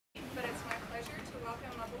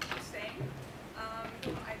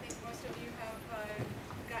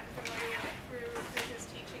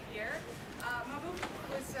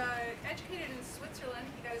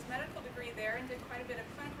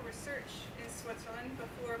Switzerland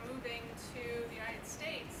before moving to the United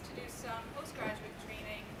States to do some postgraduate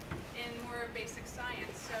training in more basic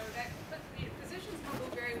science. So that positions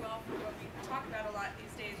Mehboob very well for what we talk about a lot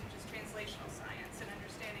these days, which is translational science and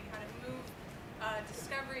understanding how to move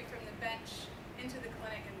discovery from the bench into the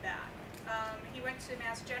clinic and back. He went to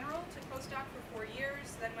Mass General, took postdoc for 4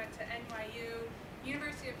 years, then went to NYU,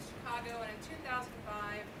 University of Chicago, and in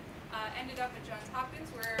 2005 ended up at Johns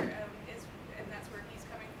Hopkins, and that's where he's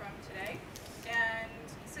coming from today. And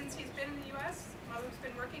since he's been in the U.S., Mehboob's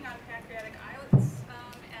been working on pancreatic islets,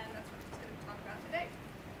 and that's what he's going to talk about today.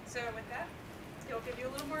 So with that, he'll give you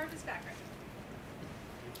a little more of his background.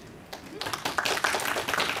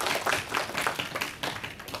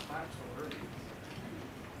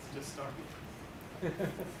 Just starting. I'm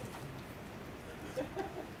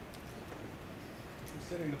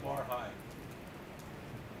setting the bar high.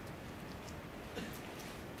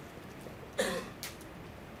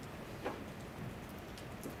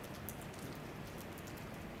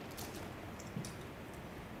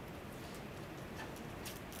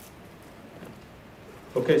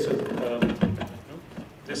 Okay, so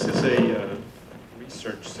this is a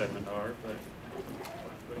research seminar, but I'm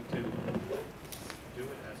going to do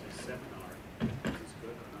it as a seminar. Is this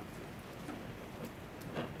good or not?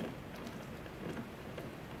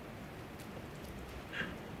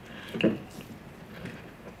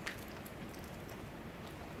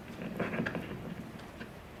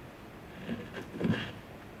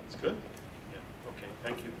 It's good? Yeah, okay,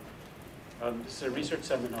 thank you. This is a research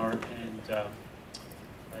seminar, and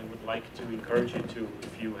I would like to encourage you to,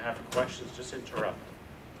 if you have questions, just interrupt.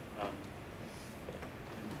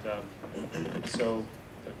 So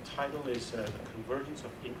the title is The Convergence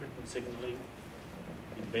of Incretin Signaling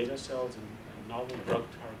in Beta Cells and Novel Drug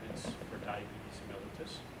Targets for Diabetes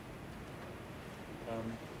Mellitus.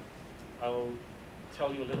 I'll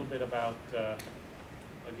tell you a little bit about, I'll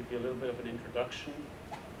give you a little bit of an introduction.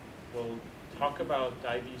 We'll talk about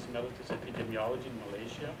diabetes mellitus epidemiology in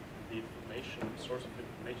Malaysia. The source of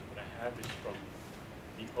information that I have is from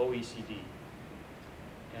the OECD.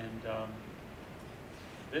 And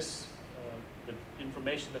the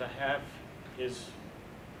information that I have is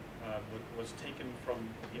was taken from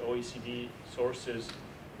the OECD sources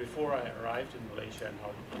before I arrived in Malaysia, and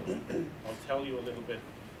I'll tell you a little bit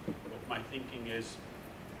what my thinking is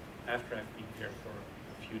after I've been here for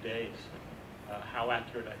a few days, how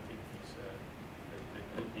accurate I think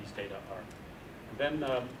these data are. And then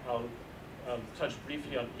I'll touch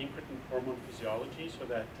briefly on incretin hormone physiology, so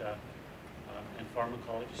that and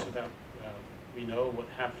pharmacology, so that we know what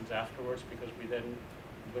happens afterwards, because I'm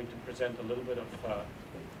going to present a little bit of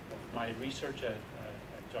my research at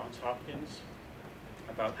Johns Hopkins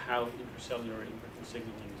about how intracellular incretin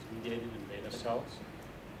signaling is mediated in beta cells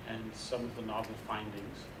and some of the novel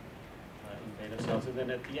findings in beta cells. And then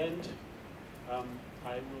at the end,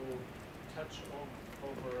 I will touch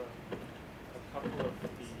over a couple of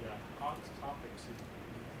the hot topics in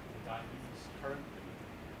diabetes currently.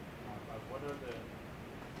 What are the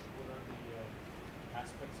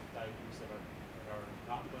aspects of diabetes that are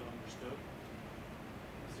not well understood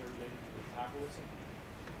as they're related to metabolism?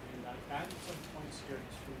 And I've added some points here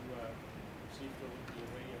to see if there will be a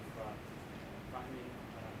way of finding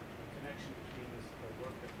a connection between the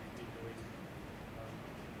work that we've been doing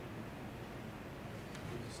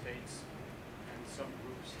in the States and some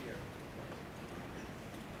groups here.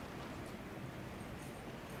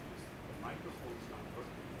 The microphone's not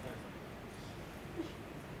working.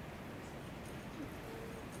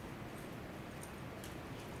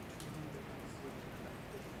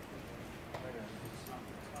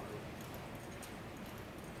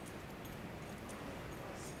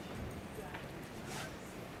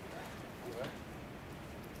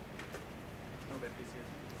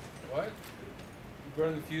 What? You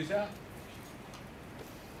burn the fuse out?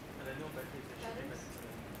 And I know batteries are shipping,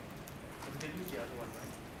 but they use the other one,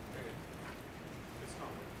 right? Okay. It's not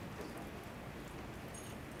working.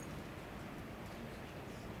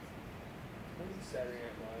 What is the Saturday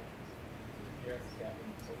Night Live? Here at the cabin.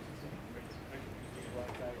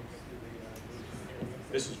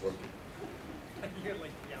 This is working. You're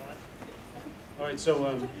like yelling. All right, so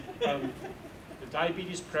the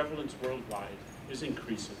diabetes prevalence worldwide is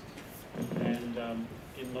increasing. And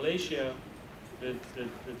in Malaysia, the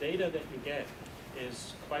data that you get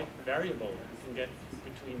is quite variable. You can get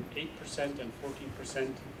between 8% and 14%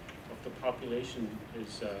 of the population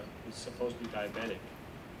is supposedly diabetic.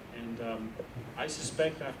 And I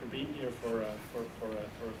suspect, after being here for a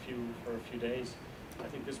few days, I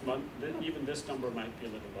think this month even this number might be a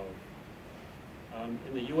little low.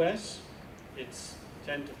 In the U.S., it's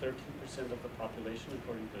 10 to 13% of the population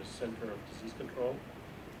according to the Center of Disease Control,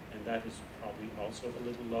 and that is probably also a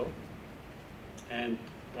little low. And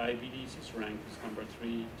diabetes is ranked as number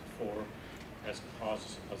 3 to 4 as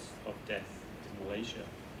causes of death in Malaysia.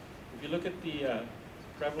 If you look at the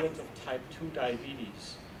prevalence of type 2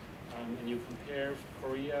 diabetes, and you compare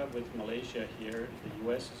Korea with Malaysia here, the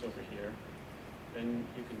US is over here, then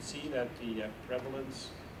you can see that the prevalence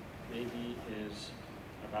maybe is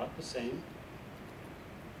about the same,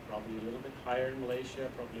 probably a little bit higher in Malaysia,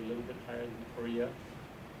 probably a little bit higher than Korea,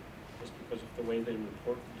 just because of the way they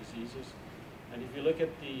report the diseases. And if you look at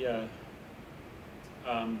the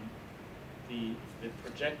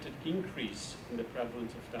projected increase in the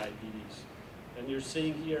prevalence of diabetes, then you're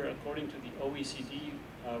seeing here, according to the OECD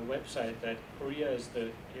website, that Korea is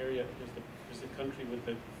the country with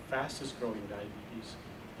the fastest growing diabetes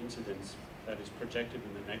incidence that is projected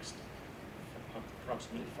in the next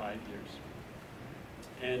approximately 5 years.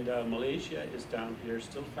 And Malaysia is down here,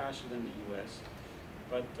 still faster than the US,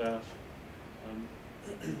 but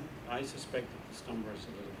I suspect that this number is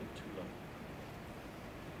a little bit too low.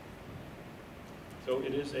 So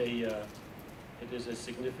it is a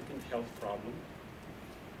significant health problem,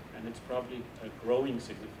 and it's probably a growing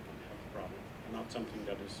significant health problem, and not something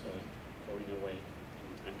that is going away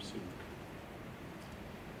anytime soon.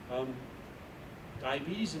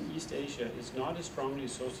 Diabetes in East Asia is not as strongly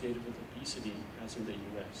associated with obesity as in the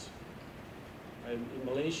US. In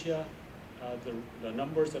Malaysia, the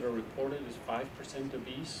numbers that are reported is 5%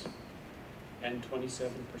 obese and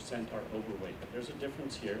 27% are overweight. But there's a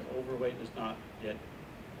difference here. Overweight is not yet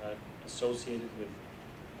associated with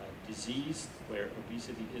disease, where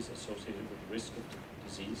obesity is associated with risk of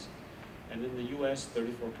disease. And in the US,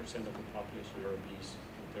 34% of the population are obese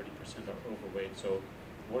and 30% are overweight. So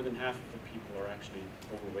more than half of the people are actually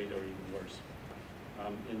overweight or even worse.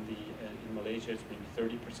 In Malaysia, it's maybe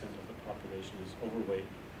 30% of the population is overweight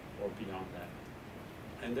or beyond that.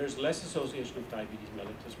 And there's less association of diabetes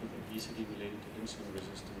mellitus with obesity related to insulin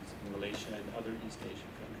resistance in Malaysia and other East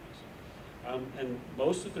Asian countries. And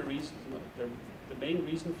most of the reason, the main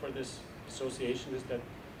reason for this association is that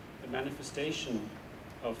the manifestation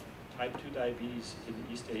of type 2 diabetes in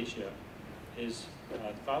East Asia is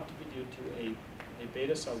thought to be due to a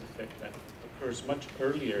beta cell defect that occurs much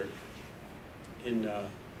earlier in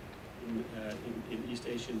East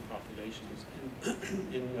Asian populations.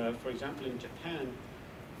 And for example, in Japan,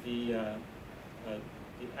 the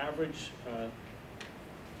average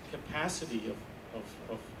capacity of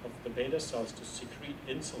the beta cells to secrete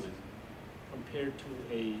insulin compared to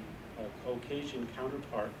a Caucasian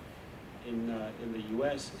counterpart in the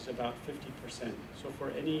U.S. is about 50%. So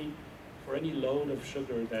for any load of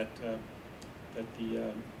sugar that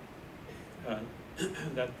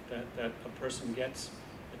that a person gets,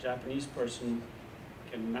 a Japanese person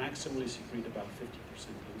can maximally secrete about 50%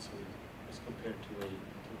 insulin as compared to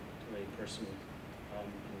a person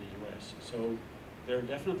in the U.S. So there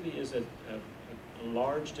definitely is a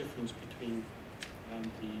large difference between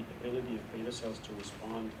the ability of beta cells to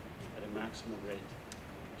respond at a maximum rate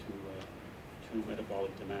to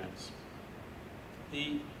metabolic demands.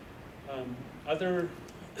 The other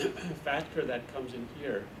factor that comes in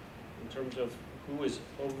here, in terms of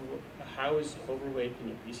how is overweight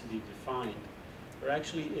and obesity defined, there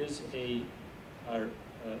actually is a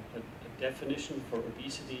definition for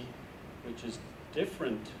obesity which is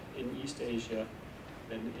different in East Asia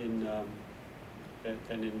than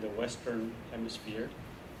in the Western Hemisphere.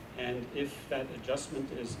 And if that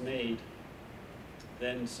adjustment is made,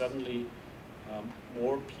 then suddenly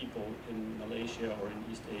more people in Malaysia or in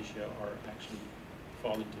East Asia are actually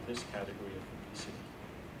fall into this category of obesity.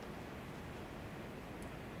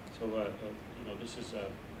 So, this is a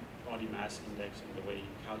body mass index and the way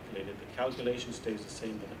you calculate it. The calculation stays the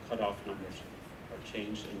same, but the cutoff numbers are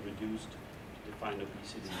changed and reduced to define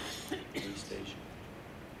obesity in East Asia.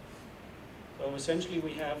 So essentially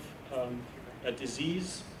we have a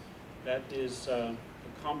disease that is a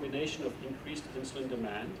combination of increased insulin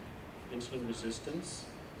demand, insulin resistance,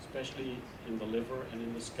 especially in the liver and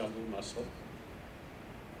in the skeletal muscle.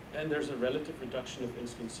 And there's a relative reduction of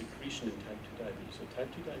insulin secretion in type 2 diabetes. So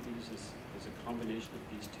type 2 diabetes is a combination of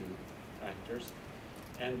these two factors.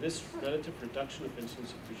 And this relative reduction of insulin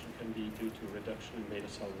secretion can be due to reduction in beta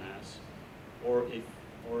cell mass or a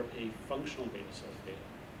functional beta cell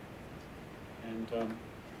failure. And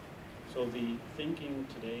so the thinking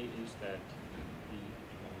today is that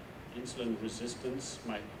the insulin resistance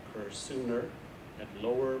might occur sooner at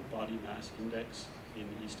lower body mass index in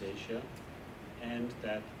East Asia, and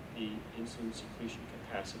that the insulin secretion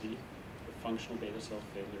capacity, the functional beta cell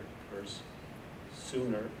failure, occurs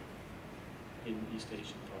sooner in East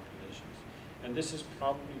Asian populations. And this is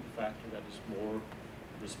probably the factor that is more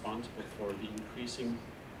responsible for the increasing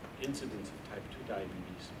incidence of type 2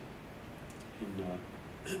 diabetes in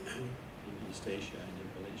East Asia and in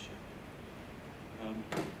Malaysia.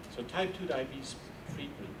 So type 2 diabetes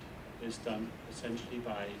treatment is done essentially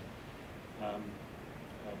by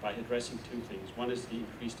addressing two things. One is the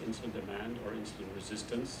increased insulin demand or insulin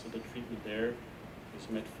resistance. So the treatment there is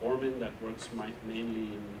metformin that works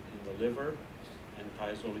mainly in the liver, and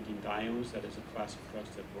thiazolidinediones, that is a class of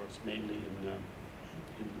drugs that works mainly in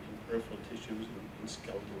peripheral tissues and in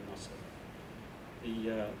skeletal muscle.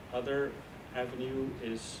 The other avenue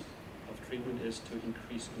of treatment is to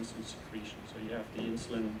increase insulin secretion. So you have the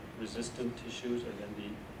insulin-resistant tissues and then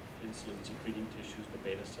the insulin-secreting tissues, the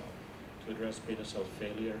beta cell, to address beta cell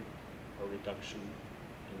failure or reduction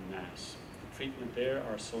in mass. The treatment there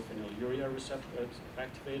are sulfonylurea receptor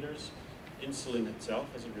activators, insulin itself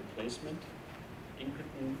as a replacement,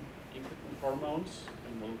 incretin hormones,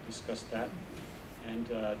 and we'll discuss that. And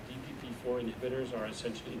DPP-4 inhibitors are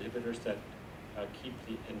essentially inhibitors that keep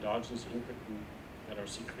the endogenous incretin that are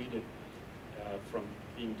secreted from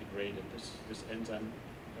being degraded. This enzyme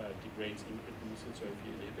degrades incretins, and so if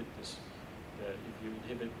you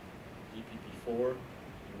inhibit DPP-4, you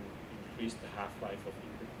increase the half-life of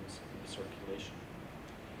incretins in the circulation.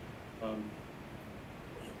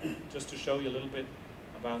 Just to show you a little bit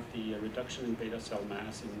about the reduction in beta cell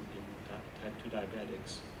mass in type 2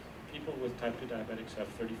 diabetics. People with type 2 diabetics have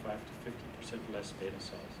 35 to 50% less beta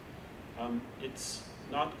cells. It's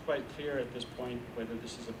not quite clear at this point whether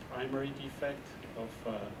this is a primary defect of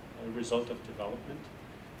a result of development,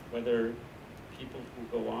 whether people who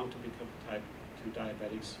go on to become type 2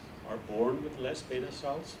 diabetics are born with less beta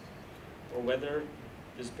cells, or whether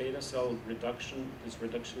this reduction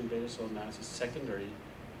in beta cell mass is secondary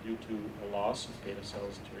due to a loss of beta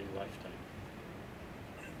cells during lifetime.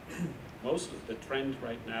 Most of the trend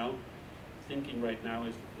right now, thinking right now,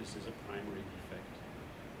 is that this is a primary defect,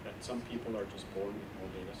 that some people are just born with more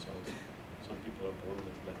beta cells, some people are born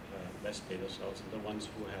with less beta cells, and the ones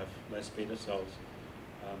who have less beta cells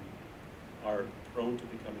are prone to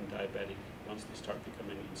becoming diabetic once they start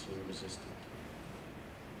becoming insulin resistant.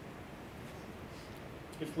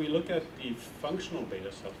 If we look at the functional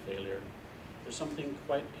beta cell failure, there's something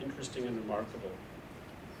quite interesting and remarkable.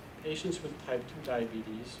 Patients with type 2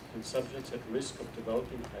 diabetes and subjects at risk of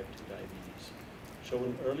developing type 2 diabetes show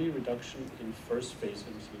an early reduction in first phase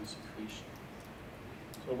insulin secretion.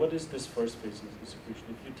 So what is this first phase insulin secretion?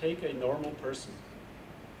 If you take a normal person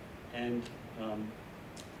and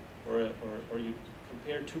or you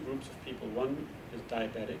compare two groups of people, one is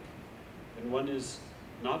diabetic and one is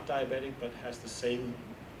not diabetic but has the same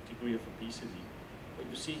degree of obesity. What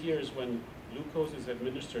you see here is when glucose is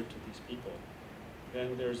administered to these people, then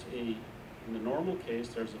in the normal case,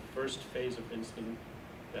 there's a first phase of insulin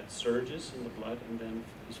that surges in the blood and then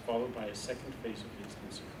is followed by a second phase of insulin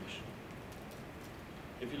secretion.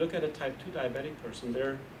 If you look at a type 2 diabetic person,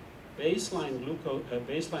 their baseline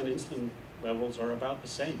insulin levels are about the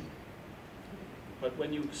same. But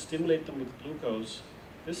when you stimulate them with glucose,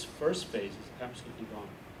 this first phase is absolutely gone.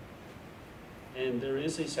 And there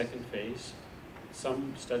is a second phase.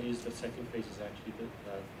 Some studies, the second phase is actually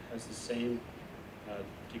has the same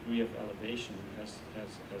degree of elevation as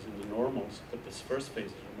in the normals, but this first phase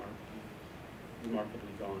is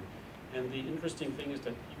remarkably gone. And the interesting thing is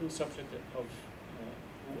that even subjects who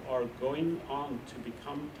are going on to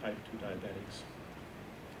become type 2 diabetics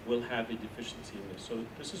will have a deficiency in this. So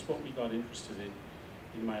this is what we got interested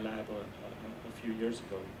in my lab a few years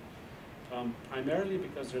ago. Primarily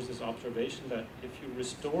because there's this observation that if you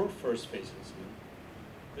restore first phase insulin,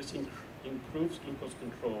 this improves glucose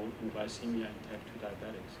control in glycemia in type 2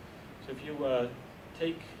 diabetics. So if you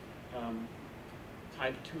take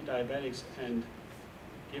type 2 diabetics and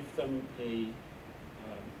give them a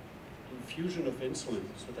infusion of insulin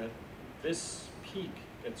so that this peak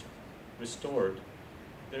gets restored,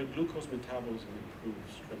 their glucose metabolism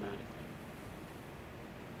improves dramatically.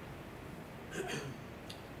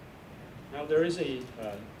 Now there's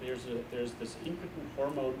this incretin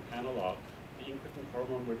hormone analog. The incretin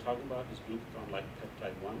hormone we're talking about is glucagon-like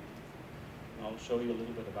peptide 1. And I'll show you a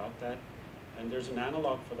little bit about that. And there's an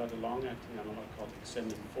analog for that, a long-acting analog called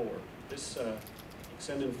Xenin-4. This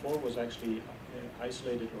Xenin-4 was actually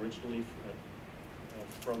isolated originally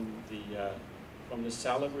from the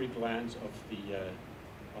salivary glands of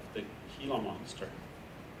the Gila monster.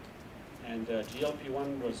 And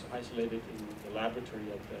GLP-1 was isolated in the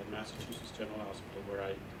laboratory at the Massachusetts General Hospital where I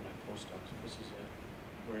did my postdoc. So this is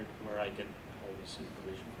where I get all this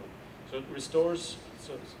information from. So it restores,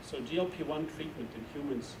 so GLP-1 treatment in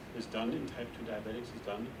humans is done, in type 2 diabetics is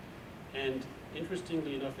done, and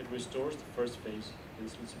interestingly enough, it restores the first phase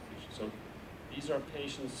insulin secretion. So these are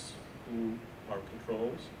patients who are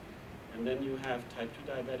controls, and then you have type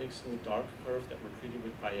 2 diabetics in the dark curve that were treated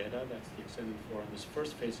with Byetta, that's the extended form, and this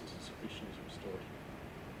first phase insulin secretion is restored.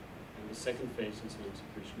 And the second phase insulin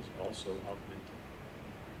secretion is also augmented.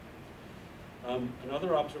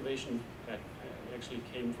 Another observation that actually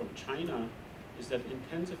came from China is that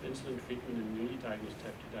intensive insulin treatment in newly diagnosed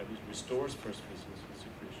type 2 diabetes restores first phase insulin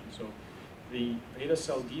secretion. So the beta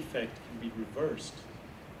cell defect can be reversed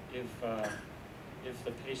if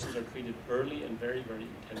the patients are treated early and very, very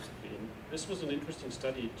intensively. And this was an interesting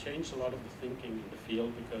study. It changed a lot of the thinking in the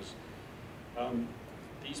field because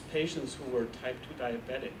these patients who were type 2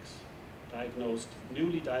 diabetics,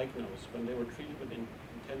 newly diagnosed, when they were treated with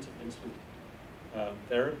intensive insulin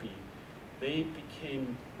therapy, they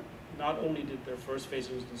became, not only did their first phase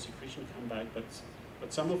insulin secretion come back,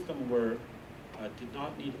 but some of them were, did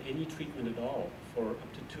not need any treatment at all for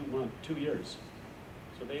up to 2 years.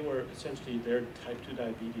 So they were essentially, their type 2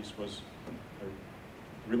 diabetes was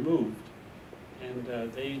removed, and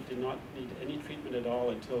they did not need any treatment at all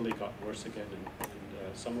until they got worse again,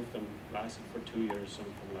 and some of them lasted for 2 years, some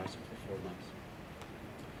of them lasted for 4 months.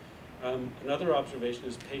 Another observation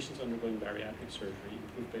is patients undergoing bariatric surgery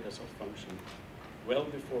improve beta cell function well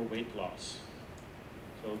before weight loss.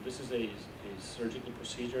 So this is a surgical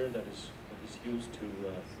procedure that is used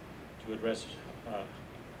to address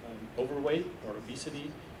overweight or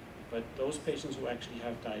obesity, but those patients who actually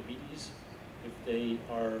have diabetes, if they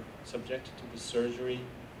are subjected to the surgery,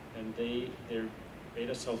 and their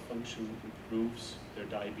beta cell function improves, their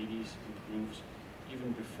diabetes improves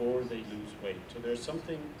even before they lose weight. So there's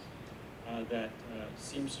something that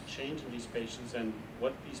seems to change in these patients, and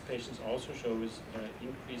what these patients also show is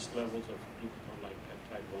increased levels of glucagon-like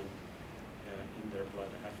peptide 1 in their blood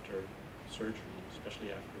after surgery,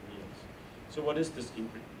 especially after meals. So what is this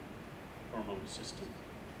incretin hormone system?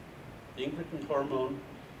 The incretin hormone,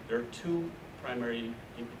 there are two primary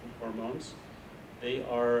incretin hormones. They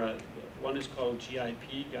are, one is called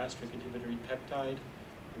GIP, gastric inhibitory peptide,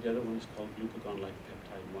 and the other one is called glucagon-like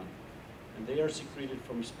peptide 1. And they are secreted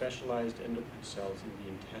from specialized endocrine cells in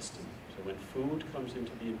the intestine. So when food comes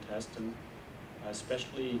into the intestine,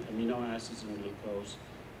 especially amino acids and glucose,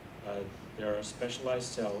 there are specialized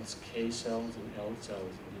cells, K cells and L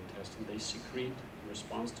cells in the intestine. They secrete, in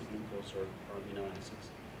response to glucose or amino acids,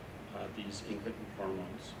 these incretin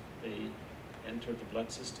hormones. They enter the blood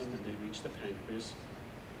system and they reach the pancreas.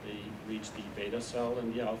 They reach the beta cell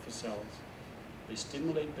and the alpha cells. They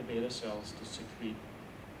stimulate the beta cells to secrete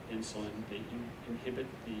insulin. They inhibit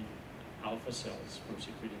the alpha cells from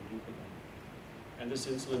secreting glucagon. And this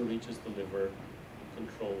insulin reaches the liver and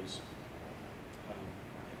controls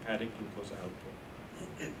hepatic glucose output.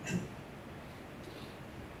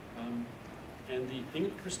 And the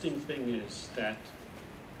interesting thing is that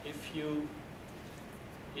if you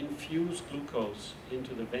infuse glucose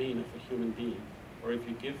into the vein of a human being, or if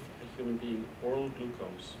you give a human being oral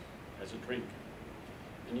glucose as a drink,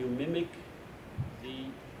 and you mimic the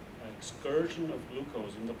excursion of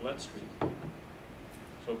glucose in the bloodstream,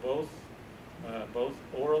 so both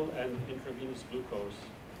oral and intravenous glucose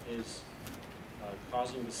is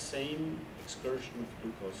causing the same excursion of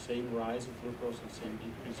glucose, same rise of glucose and same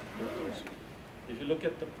increase of glucose. If you look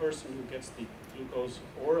at the person who gets the glucose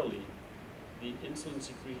orally, the insulin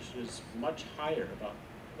secretion is much higher,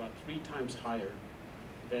 about 3 times higher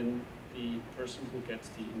than the person who gets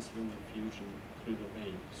the insulin infusion through the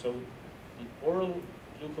vein. So the oral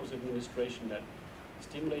glucose administration that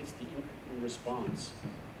stimulates the incretin response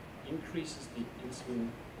increases the insulin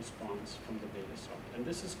response from the beta cell. And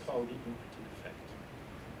this is called the incretin effect.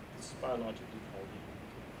 This is biologically called the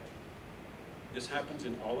incretin effect. This happens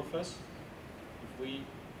in all of us. If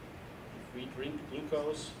we drink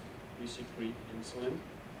glucose, we secrete insulin,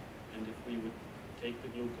 and if we would take the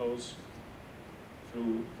glucose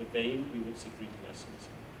through the vein, we would secrete less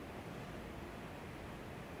insulin.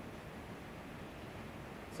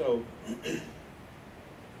 So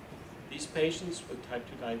these patients with type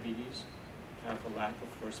 2 diabetes have a lack of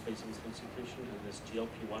first phase insulin secretion, and this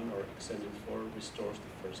GLP-1 or extended 4 restores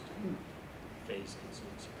the first phase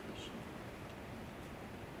insulin secretion.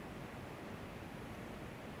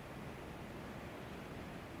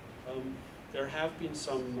 There have been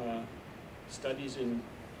some studies in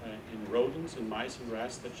rodents, in mice and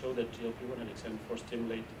rats, that show that GLP-1 and extended 4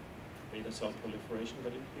 stimulate beta cell proliferation,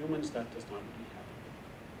 but in humans that does not really happen.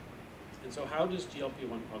 And so how does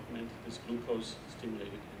GLP-1 augment this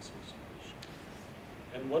glucose-stimulated insulin secretion?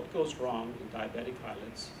 And what goes wrong in diabetic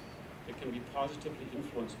islets that can be positively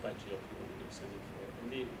influenced by GLP-1 and XNF4.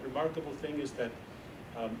 And the remarkable thing is that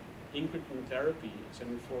incretin therapy,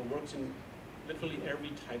 XNF4, works in literally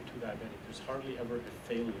every type 2 diabetic. There's hardly ever a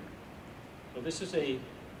failure. So this is a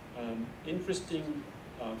interesting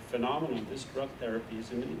phenomenon. This drug therapy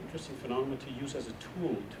is an interesting phenomenon to use as a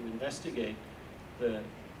tool to investigate the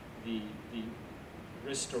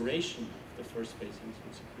restoration of the first phase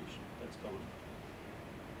insulin secretion that's gone.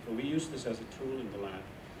 So we use this as a tool in the lab.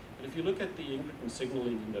 And if you look at the incretin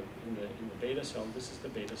signaling in the beta cell, this is the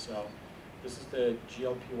beta cell. This is the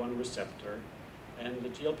GLP-1 receptor. And the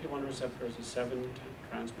GLP-1 receptor is a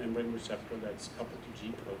 7-transmembrane receptor that's coupled to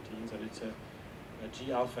G proteins, and it's a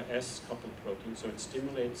G-alpha S coupled protein, so it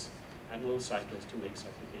stimulates adenylyl cyclase to make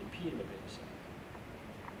cyclic AMP in the beta cell.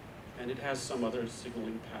 And it has some other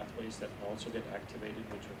signaling pathways that also get activated,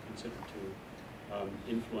 which are considered to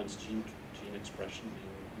influence gene expression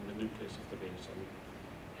in the nucleus of the beta cell.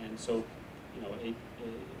 And so, you know,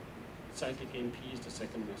 cyclic AMP is the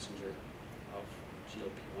second messenger of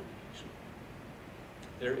GLP-1 action.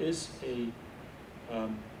 There is a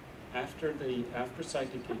after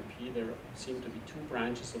cyclic AMP, there seem to be 2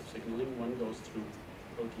 branches of signaling. One goes through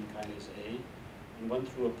protein kinase A, and one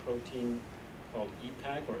through a protein called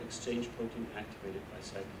EPAC, or exchange protein activated by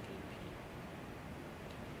cyclic AMP.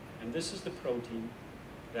 And this is the protein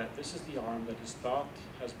this is the arm that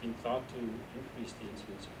has been thought to increase the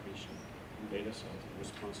insulin secretion in beta cells in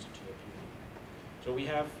response to GLP-1. So we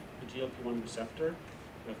have the GLP-1 receptor,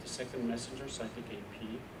 we have the second messenger, cyclic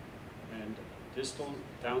AMP, and distal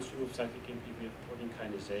downstream of cyclic AMP we have protein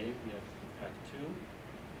kinase A, we have EPAC2,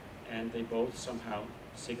 and they both somehow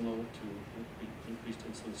signal to increased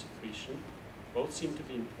insulin secretion. Both seem to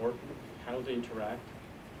be important. How they interact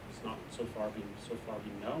is not so far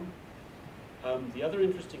been known. The other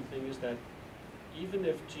interesting thing is that even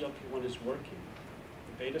if GLP-1 is working,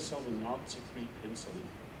 the beta cell will not secrete insulin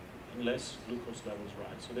unless glucose levels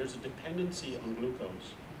rise. So there's a dependency on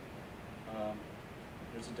glucose.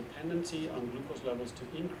 There's a dependency on glucose levels to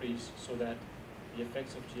increase so that the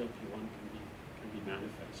effects of GLP-1 can be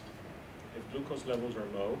manifest. If glucose levels are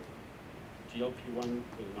low, GLP-1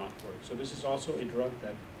 will not work. So this is also a drug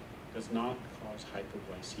that does not cause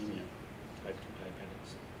hypoglycemia in type 2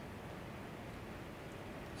 diabetics.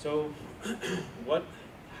 So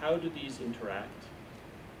how do these interact,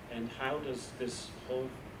 and how does this whole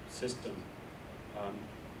system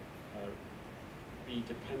be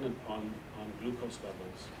dependent on glucose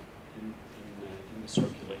levels in the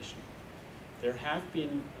circulation? There have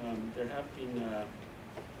been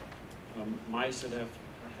mice that have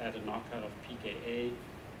had a knockout of PKA.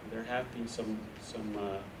 There have been some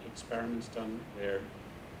experiments done where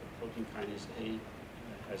the protein kinase A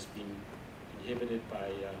has been inhibited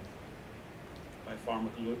by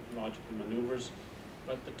pharmacological maneuvers,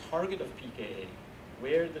 but the target of PKA,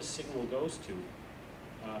 where the signal goes to,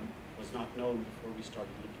 was not known before we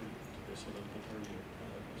started looking into this a little bit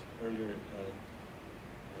earlier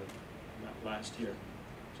last year.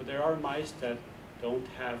 So there are mice that don't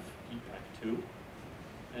have EPAC2,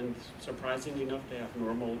 and surprisingly enough, they have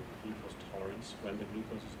normal glucose tolerance when the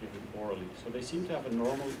glucose is given orally. So they seem to have a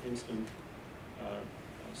normal insulin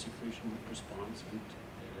secretion response and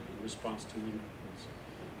in response to incretins.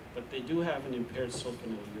 But they do have an impaired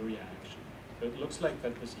sulfonylurea action. So it looks like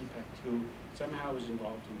that this EPAC2 somehow is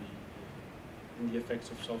involved in the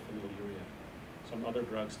effects of sulfonylurea, some other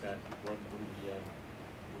drugs that work on the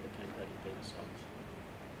pancreatic beta cells.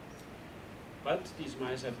 But these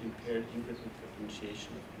mice have impaired incretin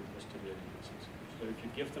potentiation of glucose-stimulating insulin secretion. So if you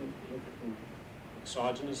give them incretin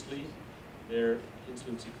exogenously, their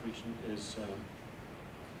insulin secretion is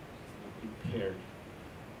impaired.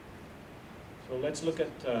 So let's look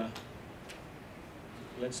at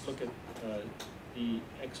the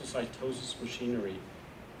exocytosis machinery.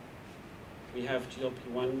 We have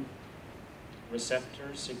GLP-1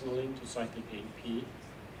 receptor signaling to cyclic AMP,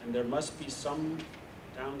 and there must be some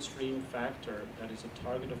downstream factor that is a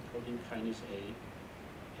target of protein kinase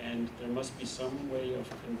A, and there must be some way of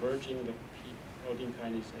converging the protein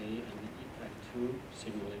kinase A and the EPAC2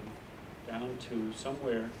 signaling down to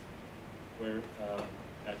somewhere where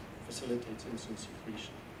that facilitates insulin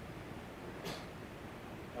secretion.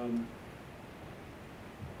 I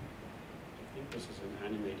think this is an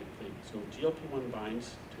animated thing. So GLP-1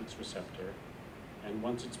 binds to its receptor, and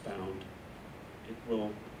once it's bound, it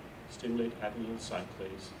will stimulate adenylyl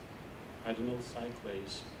cyclase. Adenylyl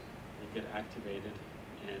cyclase will get activated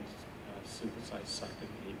and synthesize cyclic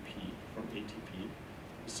AMP from ATP.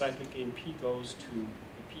 The cyclic AMP goes to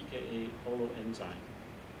the PKA holoenzyme,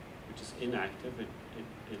 which is inactive.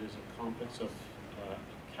 It is a complex of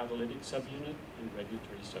catalytic subunit and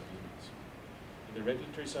regulatory subunits. And the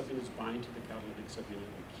regulatory subunits bind to the catalytic subunit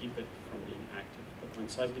and keep it from being active. But when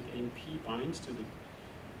cyclic AMP binds to the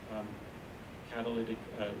catalytic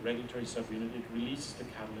regulatory subunit, it releases the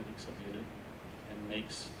catalytic subunit and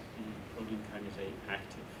makes the protein kinase A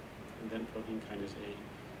active. And then protein kinase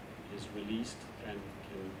A is released and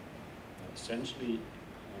can essentially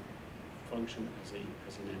function as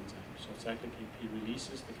an enzyme. So cyclic AMP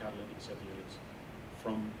releases the catalytic subunits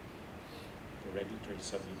from the regulatory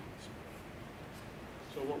subunits.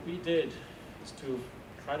 So what we did is to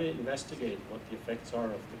try to investigate what the effects are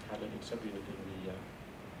of the catalytic subunit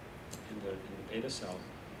in the beta cell.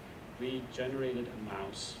 We generated a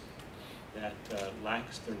mouse that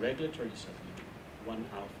lacks the regulatory subunit, 1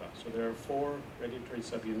 alpha. So there are 4 regulatory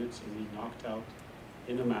subunits, and we knocked out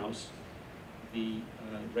in a mouse the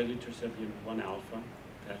regulatory subunit 1 alpha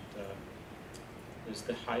that is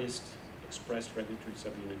the highest expressed regulatory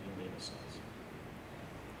subunit in beta cells.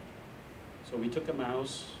 So we took a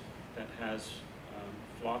mouse that has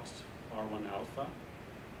floxed R1 alpha,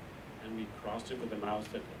 and we crossed it with a mouse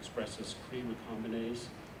that expresses Cre recombinase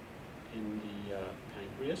in the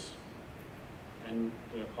pancreas. And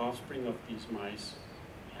the offspring of these mice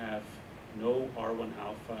have no R1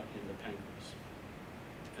 alpha in the pancreas.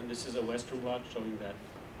 And this is a Western blot showing that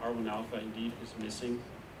R1 alpha indeed is missing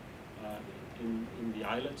in the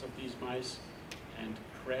islets of these mice. And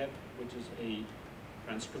CREB, which is a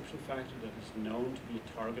transcription factor that is known to be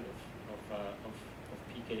a target of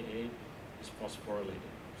PKA, is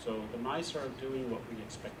phosphorylated. So the mice are doing what we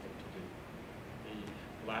expect them to do.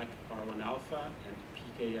 They lack R1 alpha, and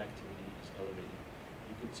PKA activity is elevated.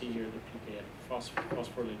 You can see here the PKA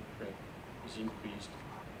phosphorylated CREB is increased,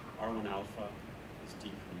 R1 alpha is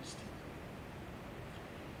decreased.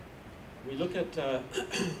 We look at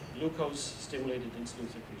glucose-stimulated insulin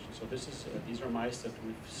secretion. So these are mice that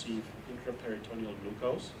receive intraperitoneal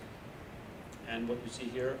glucose. And what you see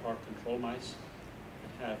here are control mice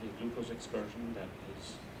that have a glucose excursion that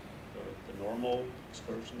is the normal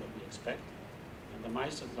excursion that we expect. And the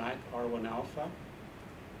mice that lack R1 alpha,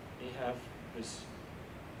 they have this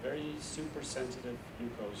very super sensitive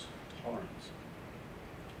glucose tolerance.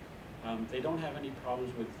 They don't have any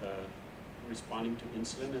problems with responding to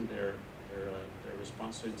insulin, and their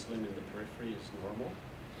response to insulin in the periphery is normal.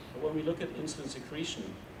 But when we look at insulin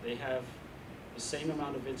secretion, they have the same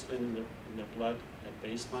amount of insulin in their blood at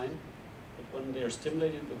baseline, but when they're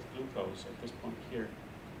stimulated with glucose at this point here,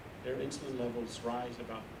 their insulin levels rise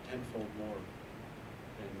about 10-fold more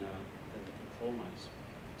than the control mice.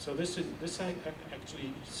 So this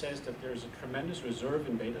actually says that there's a tremendous reserve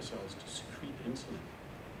in beta cells to secrete insulin,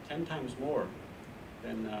 10 times more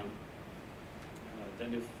than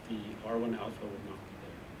if the R1 alpha would not be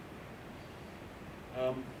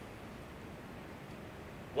there.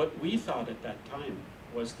 What we thought at that time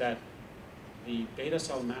was that the beta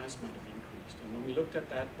cell mass might have increased. And when we looked at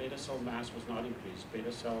that, beta cell mass was not increased.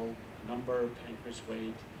 Beta cell number, pancreas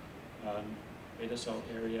weight, beta cell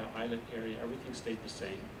area, islet area, everything stayed the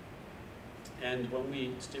same. And when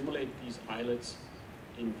we stimulate these islets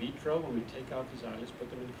in vitro, when we take out these islets, put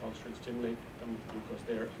them in culture and stimulate them with glucose,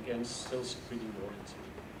 they're again still secreting more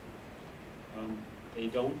insulin. They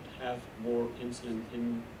don't have more insulin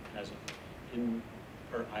in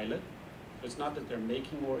per islet. So it's not that they're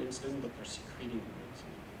making more insulin, but they're secreting more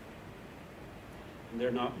insulin. And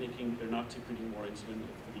they're not secreting more insulin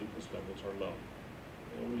if the glucose levels are low.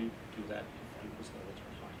 They only do that if glucose levels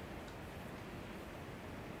are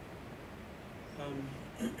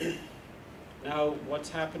high. Now, what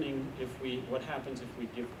happens if we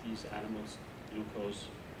give these animals glucose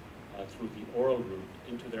through the oral route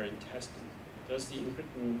into their intestine? Does the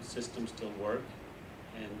incretin system still work?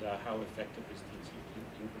 And how effective is the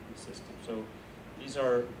incretin system? So these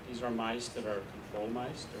are mice that are control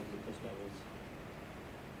mice. Their glucose levels,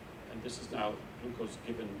 and this is now glucose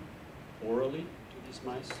given orally to these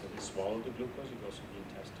mice. So they swallow the glucose; it goes to the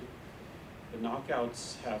intestine. The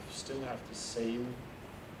knockouts still have the same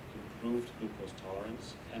improved glucose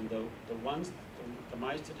tolerance, and the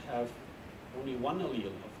mice that have only one allele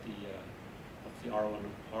of the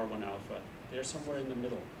R1 alpha, they're somewhere in the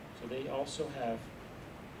middle. So they also have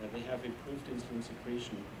improved insulin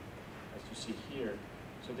secretion, as you see here.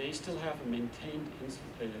 So they still have a maintained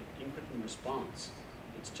incretin response.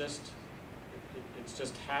 It's just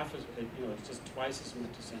half as it's just twice as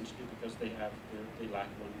much essentially because they lack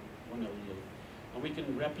one allele. And we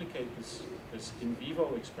can replicate this in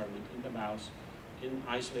vivo experiment in the mouse in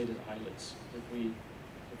isolated islets.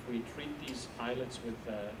 If we treat these islets with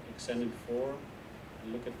Exendin-4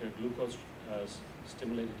 and look at their glucose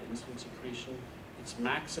stimulated insulin secretion, it's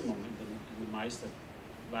maximum in the mice that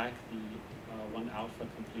lack the 1-alpha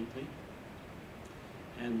completely.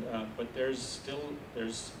 And, but there's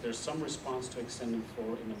some response to extendin 4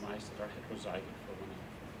 in the mice that are heterozygous for 1-alpha.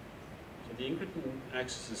 So the incretin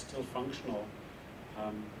axis is still functional,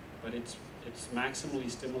 but it's maximally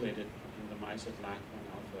stimulated in the mice that lack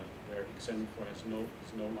 1-alpha, where extendin 4 is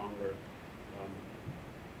no longer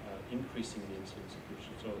increasing the insulin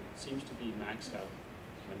secretion. So it seems to be maxed out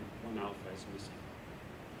when 1-alpha is missing.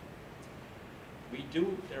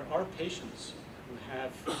 There are patients who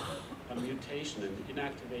have a mutation, an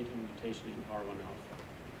inactivating mutation in R1-alpha.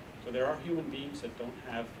 So there are human beings that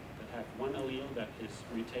have one allele that is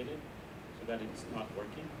mutated, so that it's not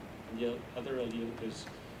working, and the other allele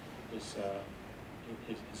is a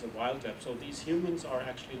wild type. So these humans are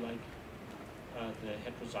actually like the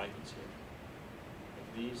heterozygotes here,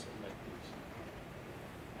 like these and like these.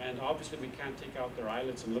 And obviously we can't take out their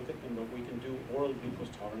islets and look at them, but we can do oral glucose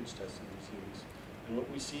tolerance tests in these humans. And what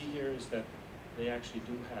we see here is that they actually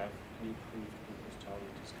do have an improved glucose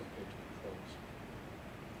tolerance as compared to controls.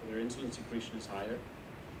 So their insulin secretion is higher,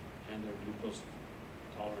 and their glucose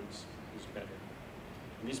tolerance is better.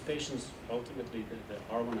 In these patients, ultimately, the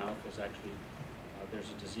R1-alpha is actually, there's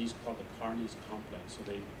a disease called the Carney's complex, so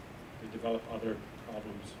they develop other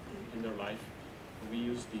problems in their life. And we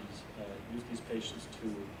use these patients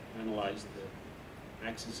to analyze the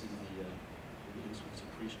axis in the insulin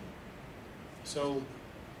secretion. So,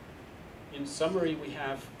 in summary, we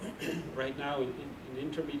have, right now, in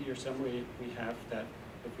intermediate summary, we have that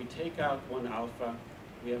if we take out 1-alpha,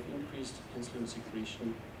 we have increased insulin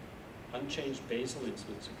secretion, unchanged basal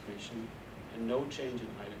insulin secretion, and no change in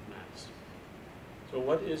islet mass. So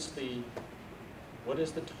what is the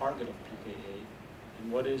target of PKA,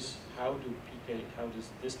 and how does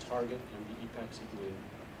this target and the EPAC signaling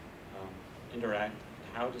interact?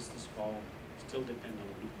 How does this all still depend on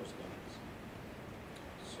glucose levels?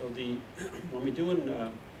 So when we do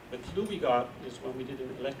the clue we got is when we did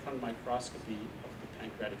an electron microscopy of the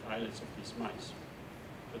pancreatic islets of these mice.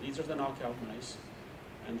 So these are the knockout mice,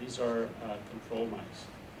 and these are control mice.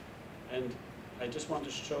 And I just want to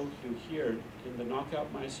show you here, in the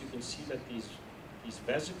knockout mice, you can see that these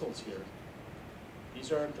vesicles here,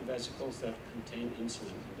 these are the vesicles that contain insulin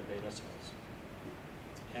in the beta cells.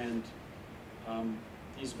 And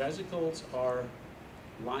these vesicles are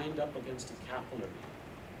lined up against the capillary.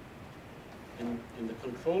 In the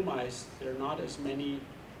control mice, there are not as many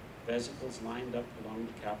vesicles lined up along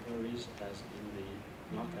the capillaries as in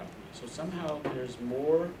the knockout mice. So somehow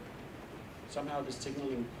the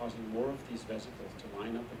signaling causing more of these vesicles to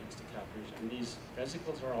line up against the capillaries, and these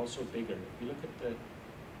vesicles are also bigger. If you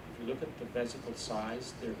look at the vesicle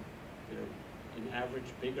size, they're in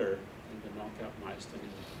average bigger in the knockout mice than in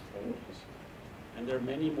the control mice. And there are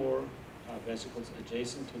many more vesicles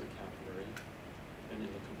adjacent to the capillary than in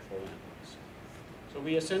the control animals. So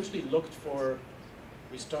we essentially looked for,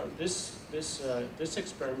 this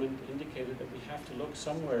experiment indicated that we have to look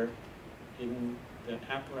somewhere in the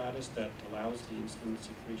apparatus that allows the insulin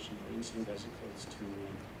secretion or insulin vesicles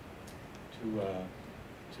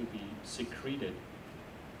to be secreted.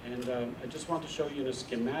 And I just want to show you in a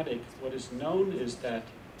schematic, what is known is that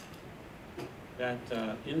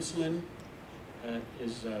insulin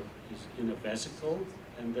is in a vesicle,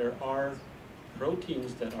 and there are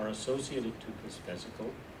proteins that are associated to this vesicle,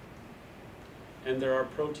 and there are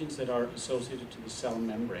proteins that are associated to the cell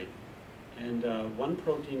membrane. And one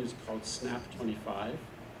protein is called SNAP25,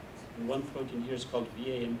 and one protein here is called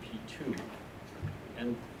VAMP2.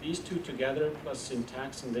 And these two together, plus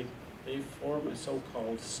syntaxin, they form a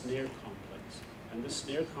so-called snare complex. And this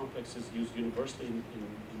snare complex is used universally in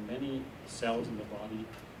many cells in the body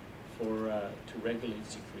to regulate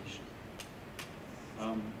secretion.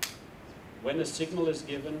 When a signal is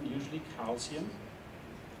given, usually calcium,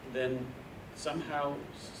 then somehow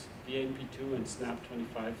VAMP2 and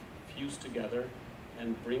SNAP25 fuse together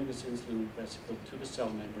and bring this insulin vesicle to the cell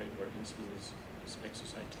membrane where insulin is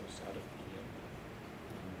exocytosed out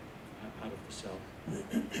of the cell.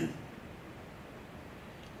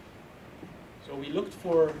 So we looked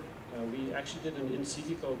for, we actually did an in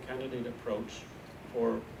silico candidate approach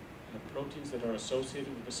for proteins that are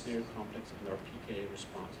associated with the snare complex and are PKA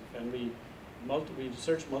responsive. And we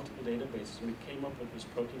searched multiple databases, and we came up with this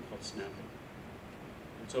protein called snapping.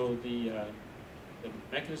 And so the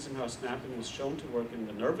mechanism how snapping was shown to work in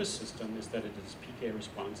the nervous system is that it is PKA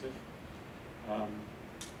responsive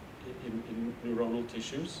in neuronal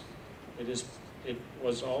tissues. It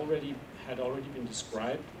had already been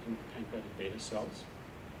described in pancreatic beta cells,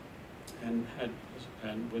 and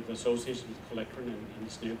with association with colectrin and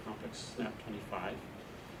the snare complex SNAP25.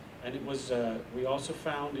 And it was we also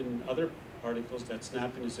found in other articles that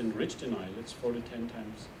SNAPin is enriched in islets 4 to 10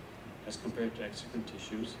 times as compared to exocrine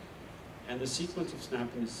tissues. And the sequence of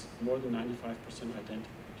SNAPin is more than 95%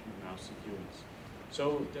 identical between mouse and humans.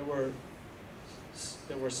 So there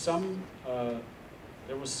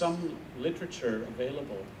was some literature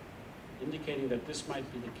available indicating that this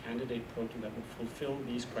might be the candidate protein that would fulfill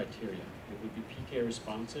these criteria. It would be PK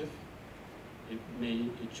responsive.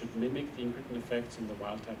 It should mimic the incretin effects in the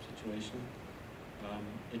wild type situation.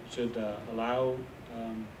 It should allow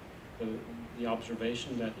the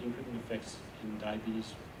observation that incretin effects in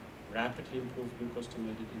diabetes rapidly improve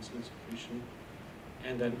glucose-stimulated insulin secretion,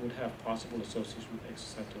 and that it would have possible association with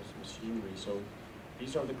exocytosis machinery. So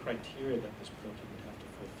these are the criteria that this protein would have to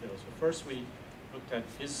fulfill. So first we looked at,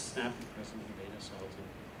 is SNAPin present in beta cells? And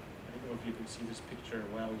I don't know if you can see this picture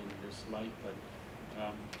well in this light, but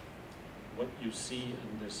what you see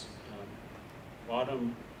in this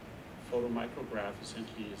bottom photomicrograph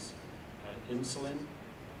essentially is insulin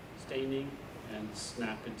staining and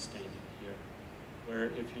SNAPin staining here, where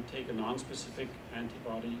if you take a non-specific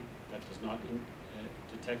antibody that does not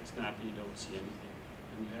detect SNAPin, you don't see anything.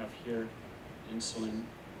 And you have here insulin.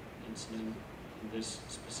 In this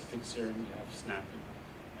specific serum, you have SNAPin.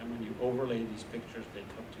 And when you overlay these pictures, they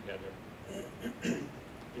come together,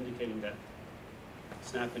 indicating that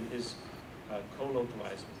SNAPin is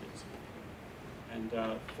co-localized with insulin. And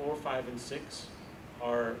 4, 5, and 6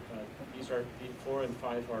 are, the 4 and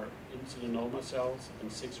 5 are insulinoma cells,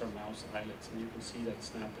 and 6 are mouse islets. And you can see that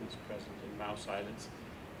SNAPin is present in mouse islets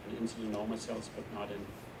and insulinoma cells, but not in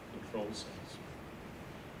control cells.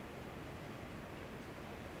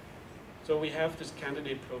 So we have this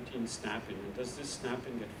candidate protein SNAPin, and does this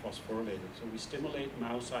SNAPin get phosphorylated? So we stimulate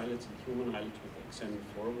mouse islets and human islets with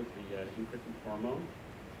xenin-4 with the incretin hormone,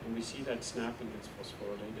 and we see that SNAPin gets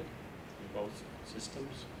phosphorylated in both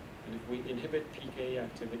systems. And if we inhibit PK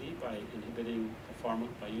activity by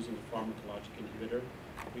using a pharmacologic inhibitor,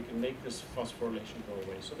 we can make this phosphorylation go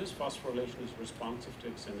away. So this phosphorylation is responsive to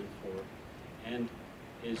xenin-4 and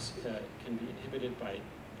can be inhibited by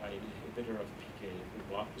an inhibitor of PK. If we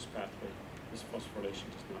block this pathway, this phosphorylation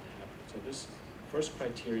does not happen. So this first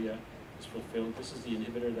criteria is fulfilled. This is the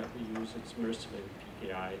inhibitor that we use. It's myristoylated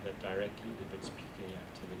PKI that directly inhibits PK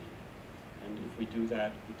activity. And if we do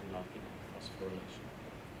that, we do not get phosphorylation.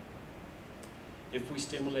 If we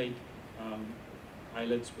stimulate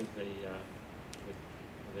islets with a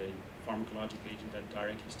pharmacologic agent that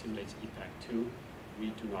directly stimulates EPAC2, we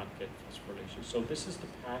do not get phosphorylation. So this is the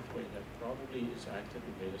pathway that probably is active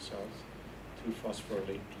in beta cells to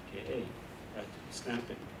phosphorylate PKA,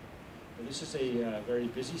 SNAPin. So this is a very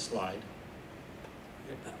busy slide.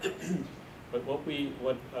 But what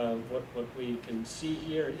we can see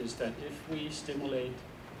here is that if we stimulate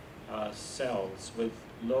cells with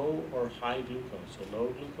low or high glucose, so low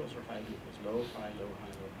glucose or high glucose, low, high, low,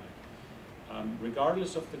 high, low, high,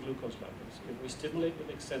 regardless of the glucose levels, if we stimulate with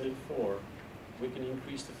xenin-4, we can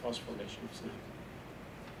increase the phosphorylation of SNAPin.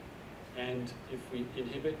 And if we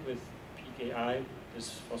inhibit with PKI,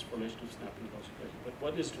 this phosphorylation of SNAPin goes away. But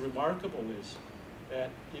what is remarkable is that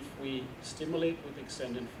if we stimulate with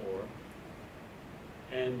xenin-4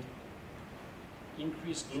 and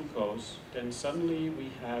increase glucose, then suddenly we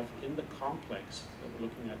have in the complex that we're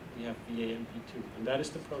looking at, we have VAMP2. And that is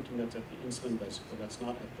the protein that's at the insulin vesicle, that's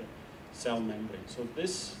not at the cell membrane. So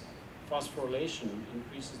this phosphorylation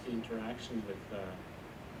increases the interaction with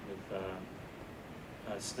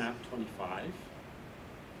SNAP25,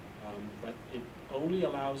 but it only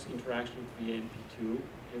allows interaction with VAMP2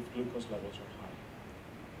 if glucose levels are high.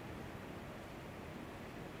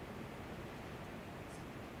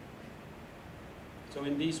 So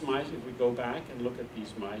in these mice, if we go back and look at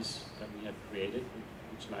these mice that we had created,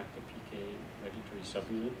 which lack the PK regulatory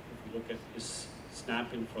subunit, if we look at is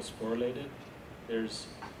SNAPin phosphorylated, there's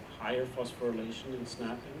higher phosphorylation in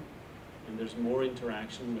SNAPin, and there's more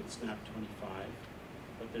interaction with SNAP25,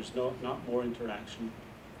 but there's not more interaction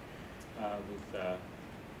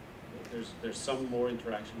there's some more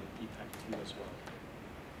interaction with EPAC2 as well.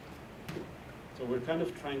 So we're kind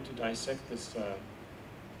of trying to dissect this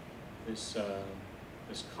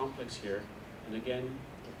this complex here, and again,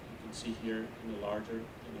 you can see here in a larger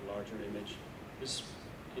image, this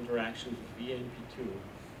interaction with VAMP2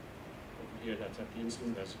 over here, that's at the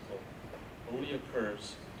insulin vesicle, only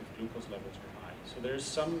occurs if glucose levels are high. So there's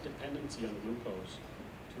some dependency on glucose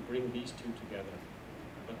to bring these two together,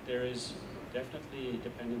 but there is definitely a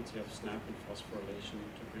dependency of SNAPin phosphorylation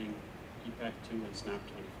to bring EPAC2 and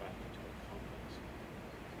SNAP25 into a complex.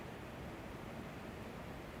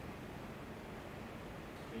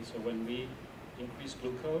 Okay, so when we increase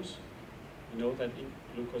glucose, we know that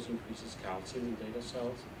glucose increases calcium in beta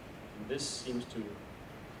cells, and And this seems to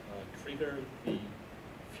trigger the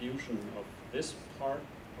fusion of this part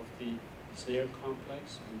of the snare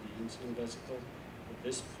complex and the insulin vesicle with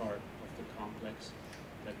this part of the complex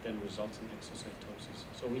that then results in exocytosis.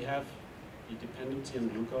 So we have the dependency on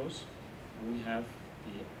glucose, and we have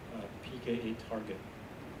the PKA target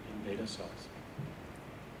in beta cells.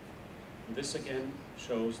 And this again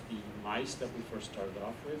shows the mice that we first started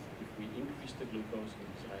off with. If we increase the glucose in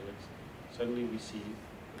these islets, suddenly we see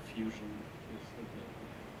the fusion with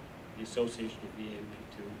the association of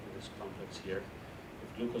VAMP2 with this complex here.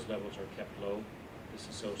 If glucose levels are kept low, this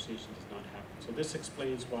association does not happen. So this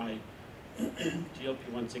explains why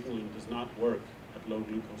GLP-1 signaling does not work at low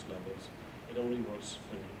glucose levels. It only works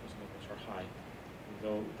when glucose levels are high.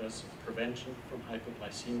 Though thus prevention from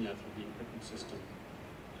hypoglycemia through the incretin system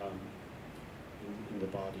in the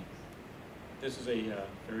body. This is a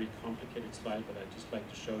very complicated slide, but I'd just like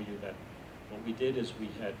to show you that what we did is we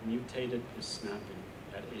had mutated this snapping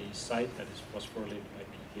at a site that is phosphorylated by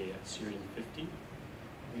PK at serine 50.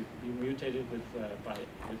 We mutated with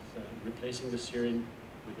replacing the serine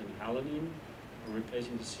with an alanine, or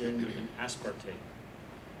replacing the serine with an aspartate.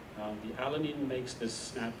 The alanine makes this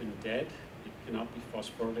snapin dead. It cannot be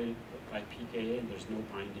phosphorylated by pKa, and there's no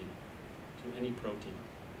binding to any protein.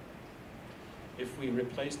 If we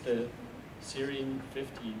replace the serine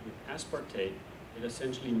 50 with aspartate, it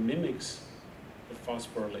essentially mimics the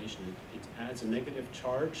phosphorylation. It adds a negative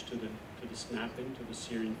charge to the snapin, to the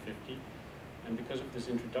serine 50, and because of this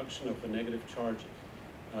introduction of a negative charge,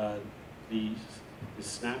 the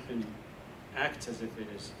snapin acts as if it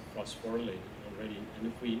is phosphorylated already. And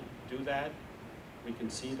if we do that, we can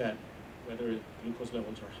see that whether glucose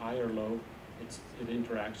levels are high or low, it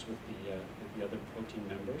interacts with the other protein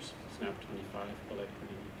members, SNAP25,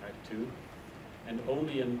 colectorin, PAC2, and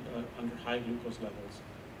only under high glucose levels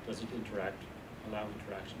does it allow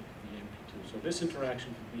interaction with VMP2. So this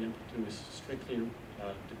interaction with VMP2 is strictly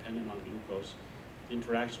dependent on glucose. The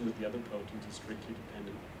interaction with the other proteins is strictly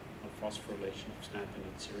dependent on phosphorylation of snapin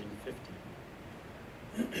at serine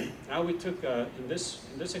 50. Now we took, in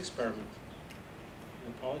this experiment, I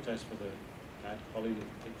apologize for the bad quality of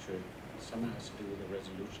the picture. It somehow has to do with the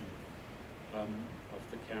resolution of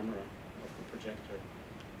the camera, of the projector.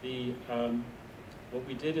 What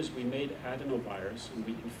we did is we made adenovirus, and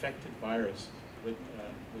we infected virus with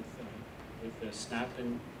the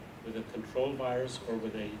snapin, with a control virus, or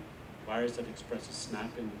with a virus that expresses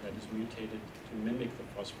snapin that is mutated to mimic the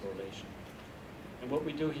phosphorylation. And what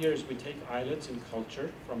we do here is we take islets in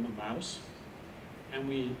culture from a mouse, and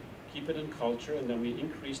we keep it in culture, and then we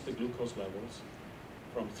increase the glucose levels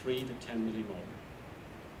from 3 to 10 millimolar.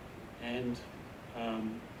 And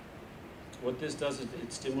what this does is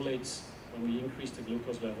it stimulates, when we increase the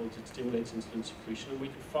glucose levels, it stimulates insulin secretion, and we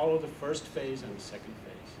can follow the first phase and the second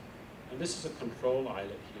phase. And this is a control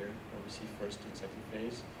islet here, where we see first and second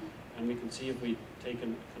phase. And we can see if we take a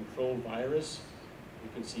control virus, we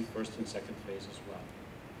can see first and second phase as well.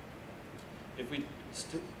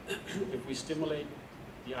 If we stimulate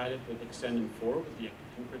the islet with extendin 4, with the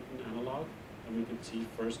incretin analog, and we can see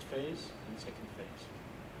first phase and second phase.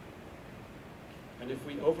 And if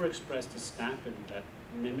we overexpress the snapin that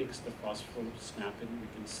mimics the phosphosnapin, we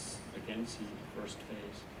can again see the first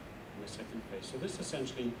phase and the second phase. So this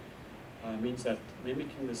essentially means that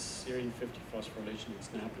mimicking the serine 50 phosphorylation in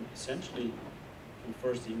snapin essentially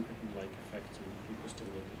confers the incretin-like effect on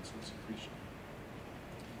glucose-stimulated insulin secretion.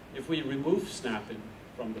 If we remove snapin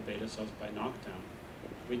from the beta cells by knockdown,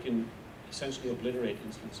 we can essentially obliterate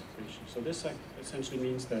insulin secretion. So this essentially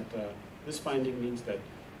means that, this finding means that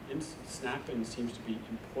snapin seems to be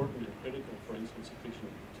important and critical for insulin secretion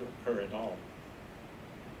to occur at all,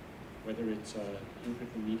 whether it's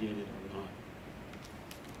incretin-mediated or not.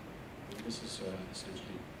 And this is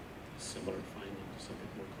essentially a similar finding, just a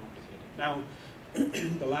bit more complicated. Now,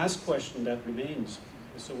 the last question that remains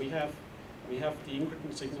is, so we have the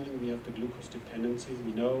incretin signaling, we have the glucose dependency,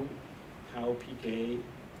 we know how PKA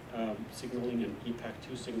signaling and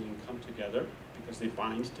EPAC2 signaling come together because they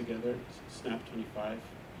bind together. SNAP25,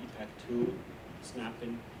 EPAC2,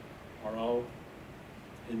 snapping are all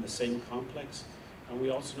in the same complex. And we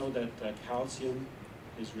also know that calcium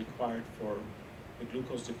is required for the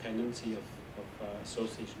glucose dependency of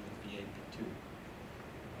association with VAP2.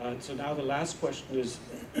 So now the last question is,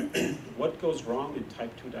 what goes wrong in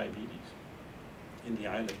type 2 diabetes in the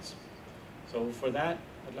islets? So for that,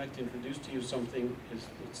 I'd like to introduce to you something,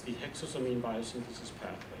 it's the hexosamine biosynthesis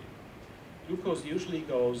pathway. Glucose usually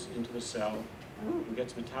goes into the cell and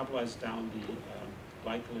gets metabolized down the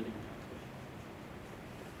glycolytic pathway.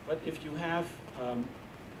 But if you have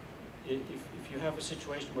a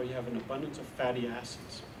situation where you have an abundance of fatty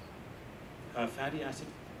acids, fatty acid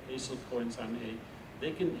acyl coenzyme A,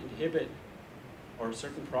 they can inhibit, or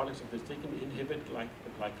certain products of this, they can inhibit the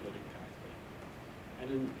glycolytic pathway.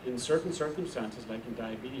 And in certain circumstances, like in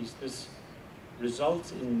diabetes, this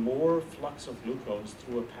results in more flux of glucose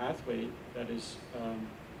through a pathway that is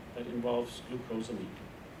that involves glucosamine.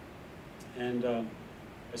 And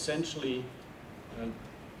essentially,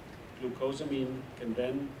 glucosamine can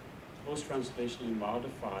then post-translationally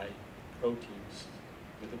modify proteins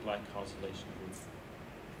with a glycosylation group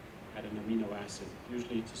at an amino acid.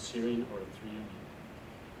 Usually it's a serine or a threonine.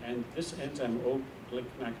 And this enzyme,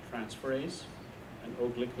 O-glycnac transferase and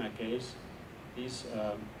O-glycnacase, these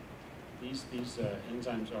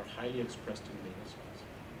enzymes are highly expressed in beta cells.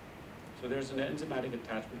 So there's an enzymatic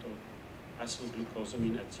attachment of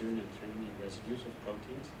acetylglucosamine at serine and threonine residues of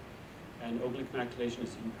proteins. And O-glycnacylation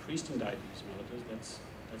is increased in diabetes mellitus.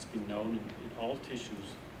 That's been known in all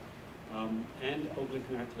tissues. And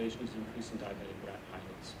O-glycnacylation is increased in diabetic rat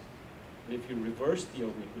islets. And if you reverse the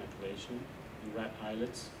O-glycnacylation in rat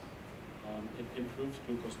islets, it improves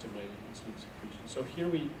glucose-stimulated insulin secretion. So here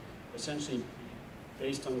we essentially,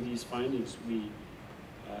 based on these findings, we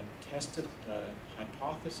tested the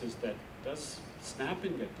hypothesis that does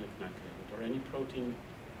SNAPin get glycnaculated, or any protein,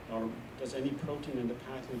 or does any protein in the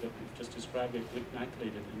pathway that we've just described get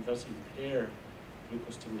glycnaculated and thus impair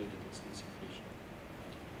glucose-stimulated insulin secretion.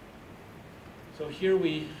 So here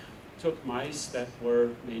we took mice that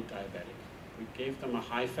were made diabetic. We gave them a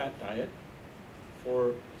high-fat diet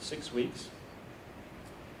for 6 weeks.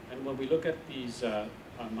 And when we look at these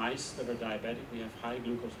mice that are diabetic, we have high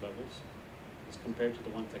glucose levels as compared to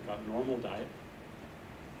the ones that got normal diet.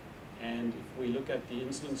 And if we look at the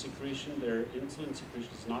insulin secretion, their insulin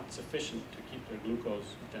secretion is not sufficient to keep their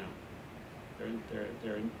glucose down. They're impaired.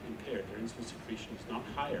 Their insulin secretion is not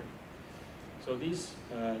higher. So these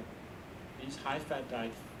high-fat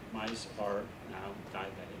diet mice are now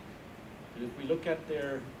diabetic. And if we look at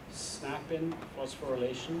their SNAPin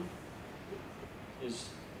phosphorylation, is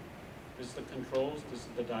the controls, this is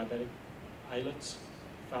the diabetic islets,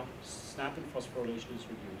 SNAPin phosphorylation is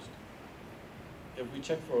reduced. If we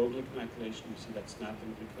check for O-glycnacylation, we see that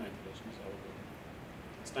SNAPin glycnacylation is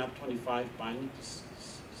elevated. SNAP25 binding to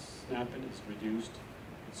SNAPin is reduced,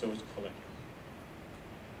 and so is cholesterol.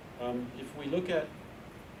 If we look at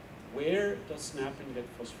where does SNAPin get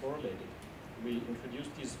phosphorylated, we introduce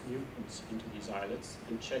these mutants into these islets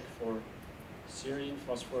and check for serine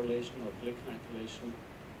phosphorylation or glycnacylation.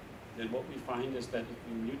 Then what we find is that if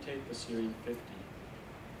we mutate the serine 50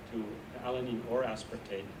 to alanine or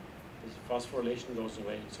aspartate, this phosphorylation goes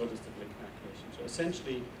away, and so does the glycnacylation. So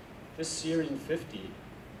essentially, this serine 50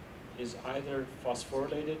 is either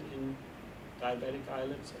phosphorylated in diabetic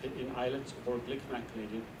islets, or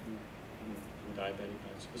glycnaculated in diabetic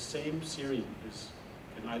islets. The same serine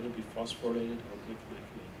can either be phosphorylated or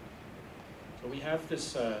glycnaculated. So we have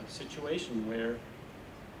this situation where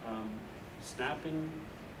SNAPin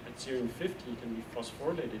at serine 50 can be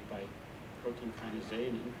phosphorylated by protein kinase A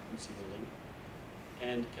in intraconceivable link,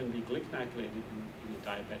 and can be glycnaculated in a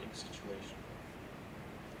diabetic situation.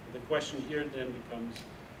 The question here then becomes,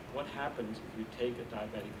 what happens if you take a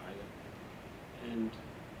diabetic islet,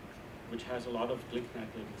 which has a lot of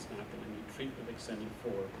glycnaculated SNAPin, and you treat with exendin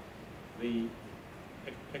 4? The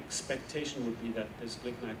expectation would be that this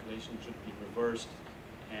glycnacylation should be reversed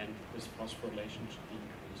and this phosphorylation should be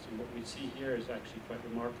increased. And what we see here is actually quite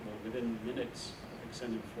remarkable. Within minutes of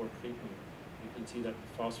exendin 4 treatment, you can see that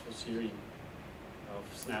the phosphoserine of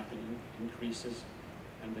SNAPin increases,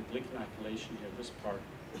 and the glycnacylation here, this part,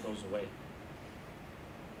 goes away.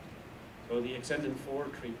 So the exendin 4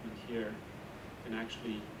 treatment here can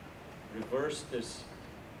actually reverse this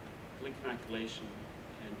glycnacylation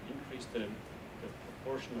and increase the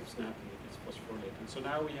proportion of SNAPin that gets phosphorylated. And so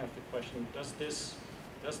now we have the question, does this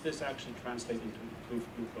actually translate into improved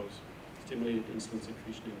glucose-stimulated insulin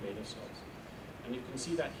secretion in beta cells? And you can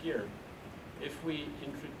see that here. If we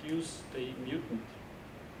introduce the mutant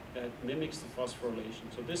that mimics the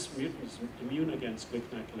phosphorylation, so this mutant is immune against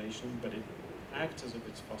glycnacylation, but it acts as if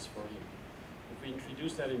it's phosphorylated. If we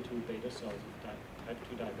introduce that into beta cells of type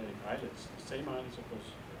 2 diabetic islets, the same islets, of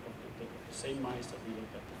course, the same mice that we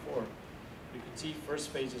looked at before, we can see first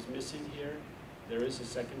phase is missing here. There is a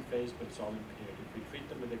second phase, but it's all impaired. If we treat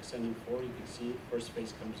them with exendin 4, you can see first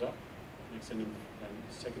phase comes up, and the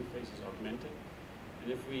second phase is augmented.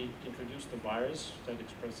 And if we introduce the virus that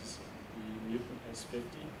expresses the mutant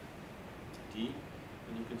S50D,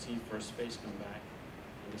 then you can see first phase come back,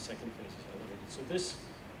 and the second phase is elevated. So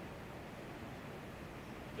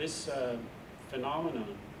this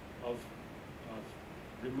phenomenon of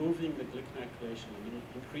removing the glycnacylation and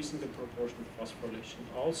increasing the proportion of phosphorylation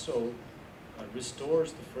also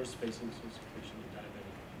restores the first phase insulin secretion in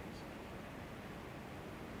diabetic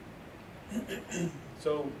mice.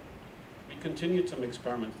 So we continued some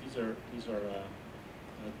experiments.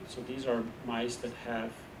 These are mice that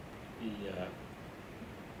have the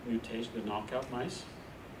mutation, the knockout mice,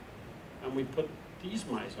 and we put these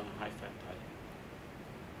mice on a high-fat diet.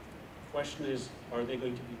 The question is, are they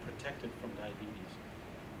going to be protected from diabetes?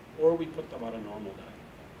 Or we put them on a normal diet.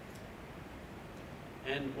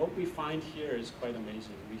 And what we find here is quite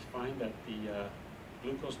amazing. We find that the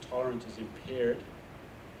glucose tolerance is impaired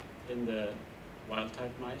in the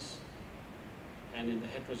wild-type mice and in the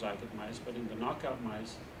heterozygote mice, but in the knockout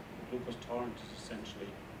mice, the glucose tolerance is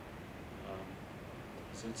essentially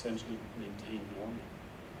maintained normal.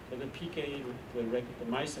 So the PK, the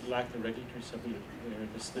mice that lack the regulatory subunit, where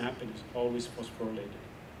the SNAPin is always phosphorylated,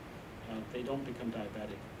 they don't become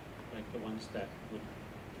diabetic like the ones that would,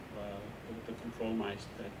 the control mice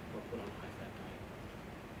that were put on a high-fat diet.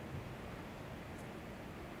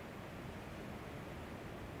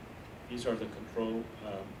 These are the control,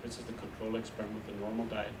 this is the control experiment with the normal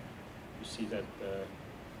diet. You see that the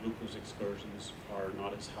glucose excursions are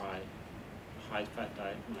not as high. High-fat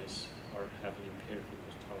diet mice have an impaired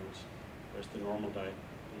glucose tolerance, whereas the normal diet,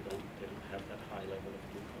 they don't have that high level of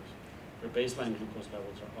glucose. Their baseline glucose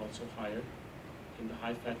levels are also higher in the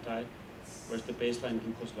high-fat diet, whereas the baseline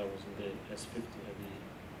glucose levels in the S50, the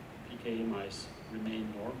PKA mice,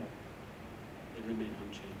 remain normal. They remain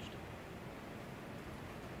unchanged.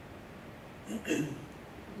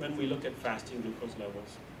 When we look at fasting glucose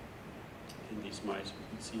levels in these mice, we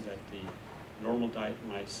can see that the normal diet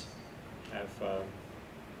mice have their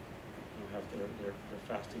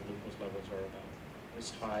fasting glucose levels are about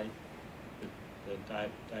this high. The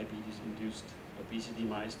diabetes-induced obesity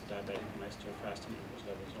mice, the diabetic mice, their fasting glucose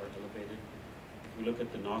levels are elevated. If we look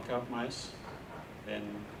at the knockout mice, then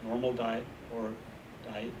normal diet or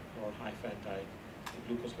high-fat diet, the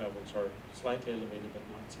glucose levels are slightly elevated but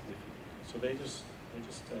not significant. So they're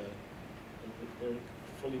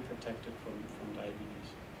fully protected from diabetes.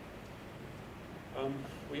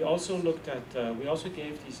 We also looked at, we also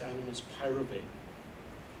gave these animals pyruvate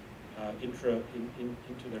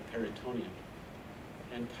into their peritoneum.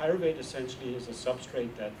 And pyruvate essentially is a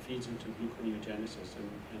substrate that feeds into gluconeogenesis.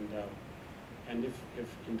 And if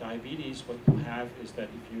in diabetes, what you have is that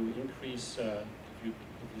if you increase, if you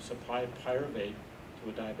supply pyruvate to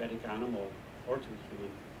a diabetic animal or to a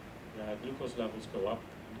human, glucose levels go up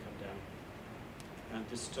and come down. And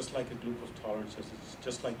it's just like a glucose tolerance, it's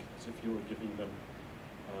just like as if you were giving them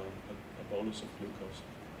a bolus of glucose.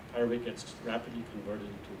 Pyruvate gets rapidly converted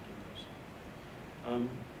into glucose.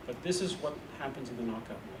 But this is what happens in the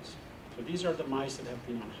knockout mice. So these are the mice that have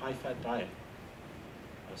been on high-fat diet.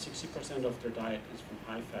 60% of their diet is from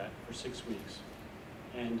high-fat for 6 weeks.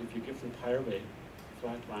 And if you give them pyruvate,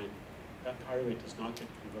 flatline, that pyruvate does not get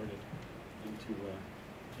converted into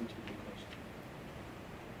glucose.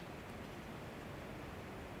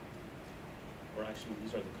 Or actually,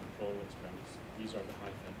 these are the control experiments. These are the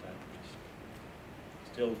high-fat diet mice.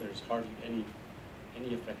 Still, there's hardly any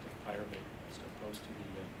effect of pyruvate as opposed to the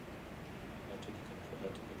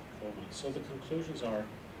control mice. So the conclusions are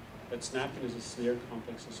that SNAPin is a clear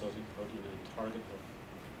complex associated protein and a target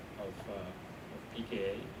of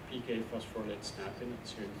PKA. PKA phosphorylates SNAPin at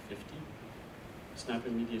serum 50.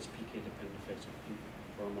 SNAPin mediates PK-dependent effects of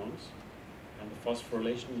hormones. And the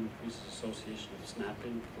phosphorylation increases association of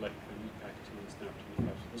SNAPin, colectin, PAC2, and SNAP25.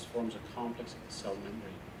 So this forms a complex of the cell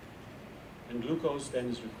membrane. And glucose then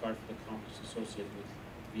is required for the complex associated with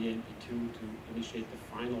VMP2 to initiate the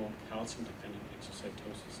final calcium-dependent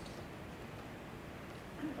exocytosis.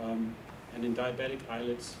 And in diabetic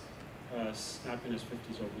islets, SNAPin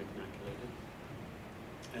S50 is oligomaculated.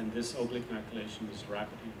 And this oligomacylation is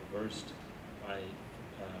rapidly reversed by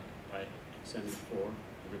XN4,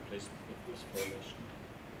 the replacement with phosphorylation.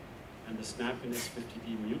 And the SNAPin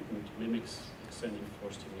S50D mutant mimics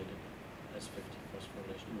XN4 stimulated S50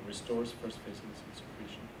 phosphorylation and restores first phase insulin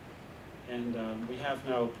secretion. And we have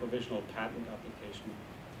now a provisional patent application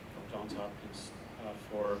from Johns Hopkins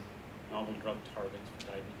for novel drug targets for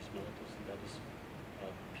diabetes mellitus, and that is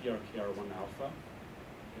PRKR1 alpha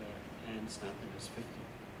and SNAPin S50.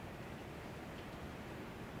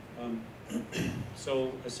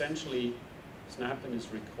 So essentially, SNAPin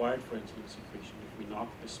is required for insulin secretion. If we knock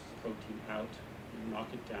this protein out, we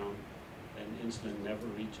knock it down, then insulin never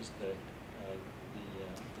reaches the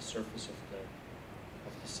surface of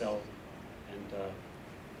the cell and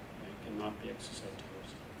cannot be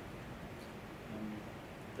exocytosed.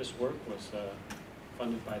 This work was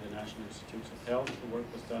funded by the National Institutes of Health. The work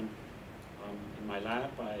was done in my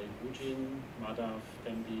lab by Ujin, Madhav,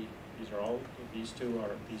 Dembi,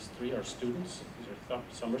 These three are students. These are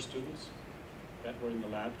summer students that were in the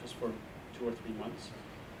lab just for 2 or 3 months.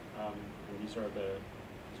 And these are the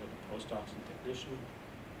postdocs and technician.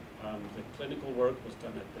 The clinical work was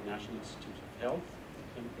done at the National Institutes of Health,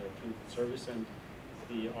 the clinical service, and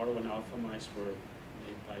the auto and alpha mice were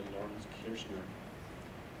made by Lawrence Kirshner.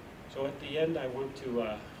 So at the end, I want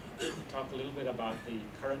to talk a little bit about the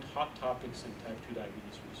current hot topics in type 2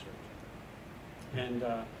 diabetes research. And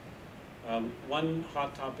one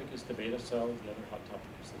hot topic is the beta cell, the other hot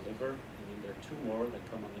topic is the liver, and then there are 2 more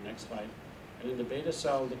that come on the next slide. And in the beta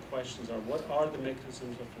cell, the questions are, what are the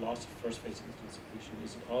mechanisms of loss of first phase insulin secretion?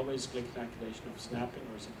 Is it always glycan acylation of snapping,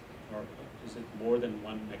 or is it more than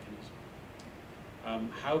one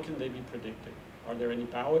mechanism? How can they be predicted? Are there any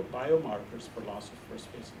biomarkers for loss of first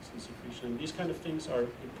phase insulin secretion? And these kind of things are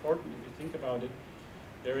important. If you think about it,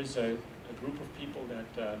 there is a group of people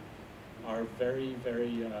that are very,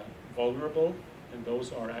 very vulnerable, and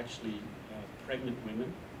those are actually pregnant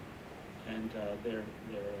women, and they're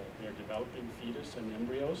developing fetus and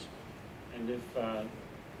embryos. And if it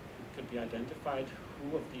could be identified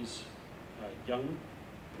who of these young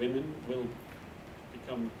women will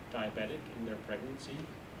become diabetic in their pregnancy,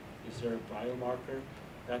 is there a biomarker?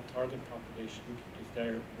 That target population, if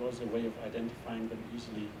there was a way of identifying them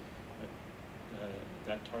easily,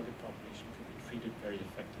 that target population could be treated very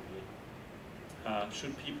effectively.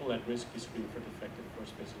 Should people at risk be screened for defective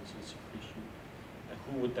first phase insulin secretion?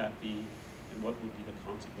 Who would that be, and what would be the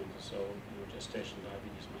consequences? So, gestational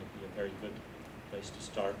diabetes might be a very good place to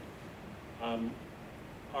start.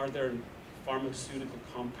 Are there pharmaceutical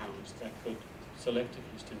compounds that could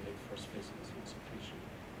selectively stimulate first phase insulin secretion?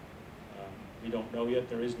 We don't know yet.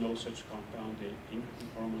 There is no such compound. The incretin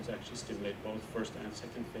hormones actually stimulate both first and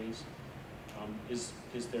second phase. Is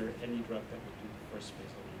there any drug that would do the first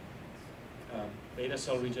phase alone? Beta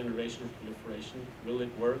cell regeneration or proliferation, will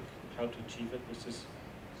it work? How to achieve it? This is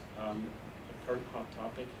a current hot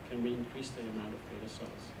topic. Can we increase the amount of beta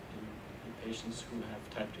cells in patients who have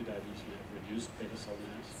type 2 diabetes and have reduced beta cell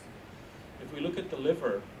mass? If we look at the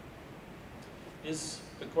liver,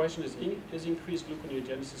 the question is increased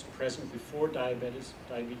gluconeogenesis present before diabetes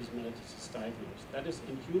mellitus is diagnosed? That is,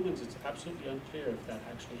 in humans, it's absolutely unclear if that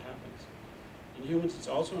actually happens. In humans, it's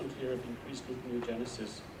also unclear if increased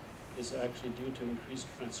gluconeogenesis is actually due to increased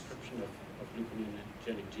transcription of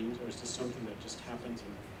gluconeogenic genes, or is this something that just happens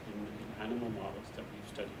in animal models that we've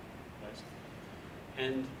studied? Right?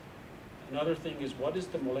 And another thing is, what is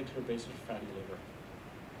the molecular basis of fatty liver?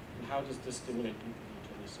 And how does this stimulate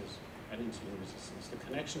gluconeogenesis and insulin resistance? The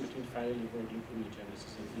connection between fatty liver,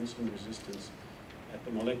 gluconeogenesis, and insulin resistance at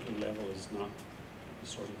the molecular level is not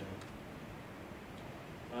sorted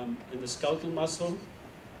out. In the skeletal muscle,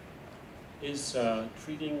 is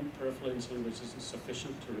treating peripheral insulin resistance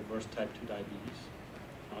sufficient to reverse type 2 diabetes?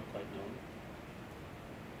 Not quite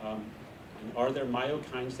known. And are there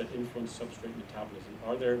myokines that influence substrate metabolism?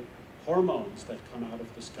 Are there hormones that come out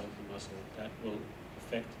of the skeletal muscle that will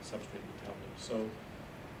affect substrate metabolism? So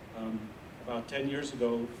about 10 years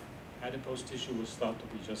ago, adipose tissue was thought to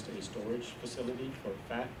be just a storage facility for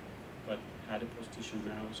fat, but adipose tissue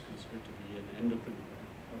now is considered to be an endocrine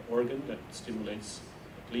organ that stimulates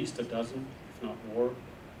at least a dozen, if not more,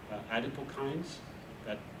 adipokines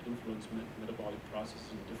that influence metabolic processes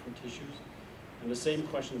in different tissues. And the same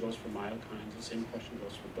question goes for myokines, the same question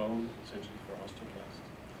goes for bone, essentially for osteoclasts.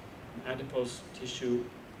 In adipose tissue,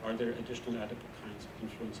 are there additional adipokines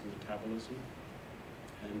influencing metabolism?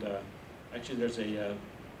 And actually there's a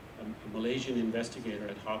Malaysian investigator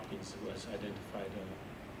at Hopkins who has identified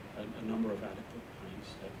a number of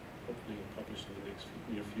adipokines that hopefully will publish in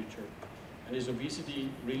the near future. And is obesity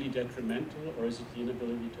really detrimental, or is it the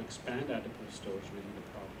inability to expand adipose storage really the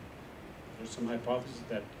problem? There's some hypothesis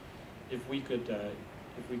that if we could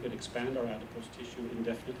expand our adipose tissue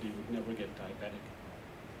indefinitely, we'd never get diabetic.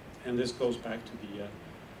 And this goes back to the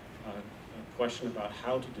question about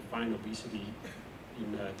how to define obesity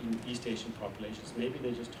in East Asian populations. Maybe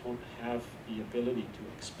they just don't have the ability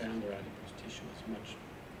to expand their adipose tissue as much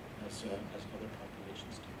as other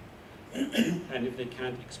populations do. And if they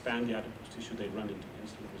can't expand the adipose tissue, they run into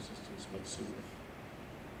insulin resistance much sooner.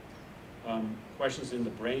 Questions in the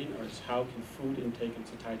brain are how can food intake and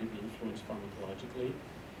satiety be influenced pharmacologically?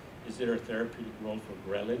 Is there a therapeutic role for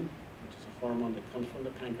ghrelin, which is a hormone that comes from the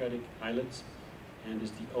pancreatic islets and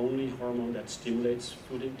is the only hormone that stimulates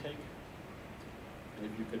food intake?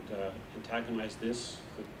 And if you could antagonize this,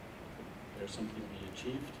 could there something be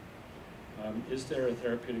achieved? Is there a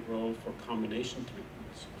therapeutic role for combination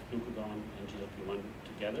treatments of glucagon and GLP-1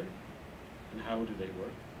 together? And how do they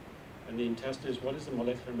work? And the intestine is, what is the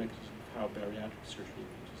molecular mechanism of how bariatric surgery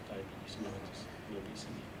induces diabetes mellitus and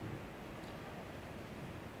obesity.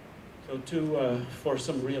 So for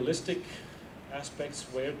some realistic aspects,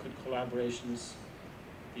 where could collaborations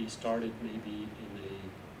be started maybe in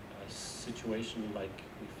a situation like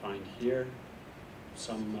we find here?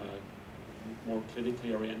 Some more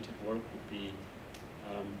clinically oriented work would be,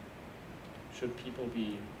 should people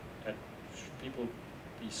be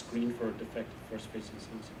screened for defective first phase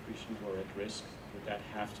insulin secretion who are at risk? Would that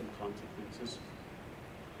have some consequences?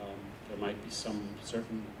 There might be some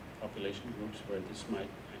certain population groups where this might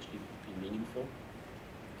actually be meaningful.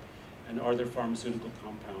 And are there pharmaceutical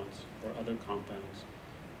compounds or other compounds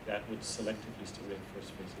that would selectively stimulate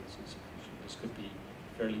first phase insulin secretion? This could be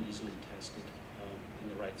fairly easily tested in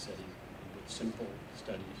the right setting with simple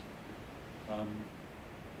studies.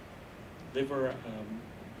 Liver,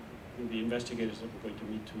 the investigators that we're going to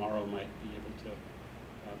meet tomorrow might be able to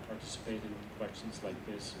participate in questions like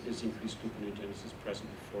this. Is increased gluconeogenesis present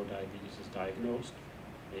before diabetes is diagnosed?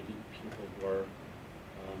 Maybe people who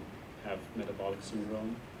have metabolic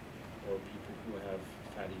syndrome or people who have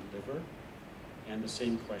fatty liver. And the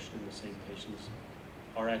same question in the same patients,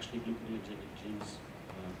 are actually gluconeogenic genes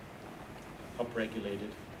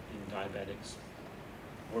upregulated in diabetics?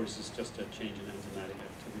 Or is this just a change in enzymatic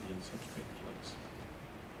activity and substrate flux?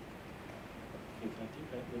 I think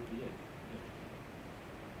that would be it. Yeah.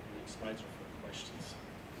 The next slides are for questions.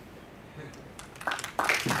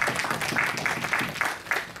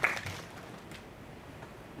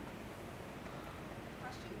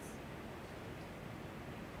 Questions?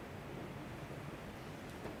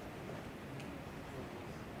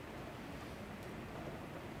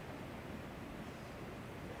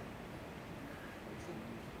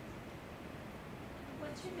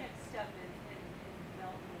 What's your next step in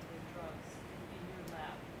development of drugs in your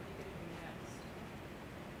lab? What are you going to do next?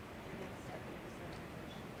 Your next step in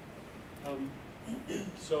experimentation?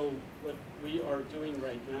 So what we are doing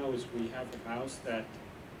right now is we have a mouse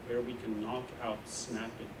where we can knock out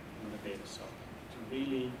snapping in the beta cell to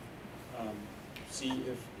really see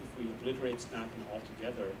if we obliterate snapping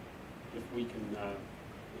altogether, if we can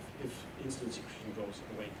if insulin secretion goes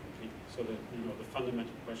away completely. So the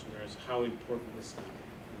fundamental question there is how important is snapping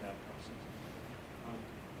in that process.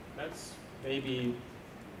 That's maybe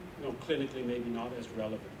clinically maybe not as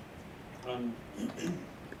relevant.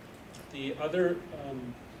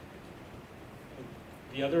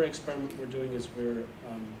 The other experiment we're doing is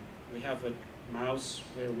we have a mouse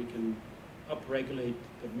where we can upregulate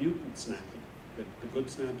the mutant snapping, the good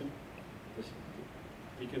snapping.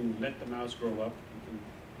 We can let the mouse grow up. We can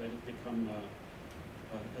let it become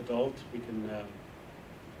adult. We can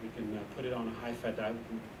put it on a high-fat diet. We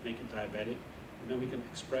can make it diabetic, and then we can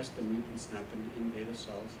express the mutant snapping in beta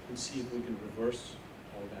cells and see if we can reverse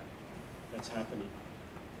all that's happening.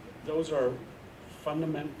 Those are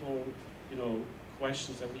fundamental,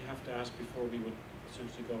 questions that we have to ask before we would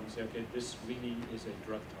essentially go and say, okay, this really is a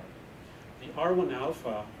drug target. The R1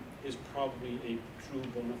 alpha is probably a true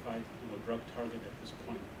bona fide drug target at this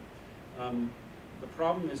point. The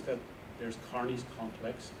problem is that there's Carney's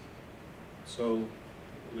complex, so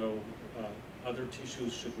other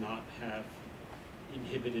tissues should not have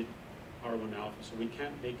inhibited R1 alpha. So we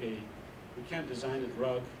can't design a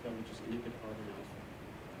drug that will just inhibit R1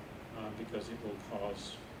 alpha because it will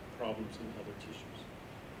cause problems in other tissues.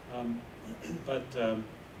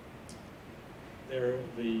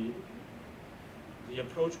 The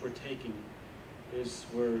approach we're taking is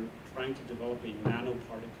we're trying to develop a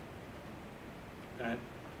nanoparticle that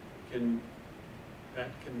can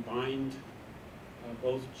bind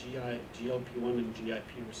both GLP-1 and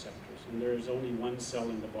GIP receptors. And there is only one cell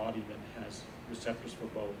in the body that has receptors for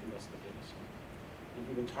both, and that's the beta cell. If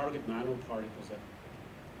we can target nanoparticles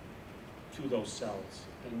to those cells,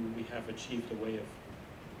 then we have achieved a way of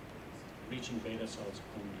reaching beta cells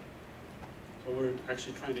only. So we're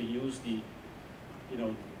actually trying to use the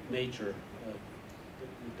nature, the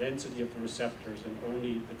density of the receptors, and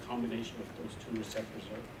only the combination of those two receptors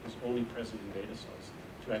is only present in beta cells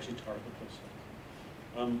to actually target those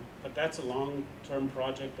cells. But that's a long-term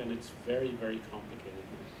project, and it's very, very complicated.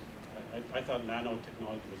 I thought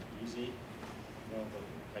nanotechnology was easy,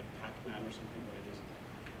 like Pac-Man or something, but it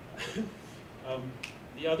isn't.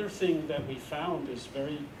 The other thing that we found is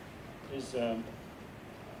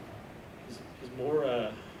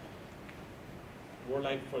more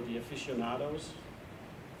like for the aficionados,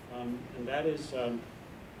 and that is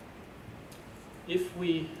if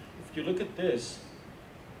you look at this,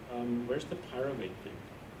 where's the pyruvate thing?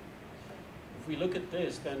 If we look at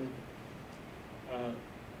this, then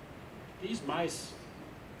these mice,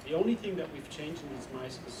 the only thing that we've changed in these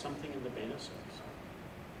mice is something in the beta cells,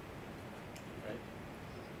 right?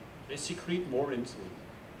 they secrete more insulin.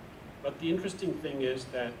 But the interesting thing is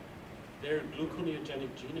that their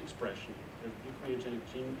gluconeogenic gene expression, their gluconeogenic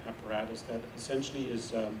gene apparatus that essentially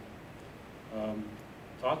is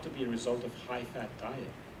thought to be a result of high-fat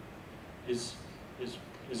diet, is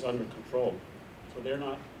under control. So they're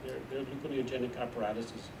not, their gluconeogenic apparatus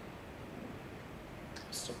is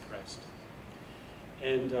suppressed.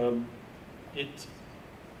 And it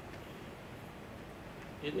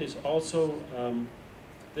is also,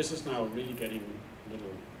 this is now really getting a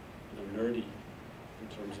little nerdy in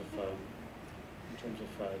terms of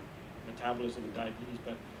metabolism and diabetes,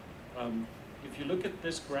 but if you look at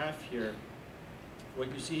this graph here,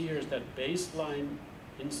 what you see here is that baseline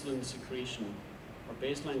insulin secretion or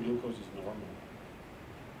baseline glucose is normal,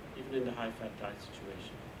 even in the high-fat diet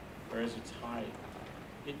situation, whereas it's high.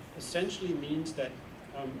 It essentially means that,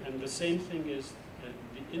 and the same thing is,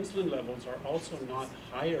 the insulin levels are also not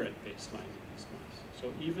higher at baseline in these mice.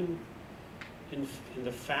 So even in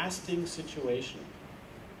the fasting situation,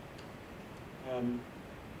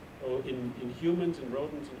 or in humans and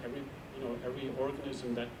rodents and every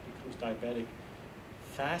organism that becomes diabetic,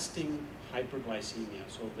 fasting hyperglycemia,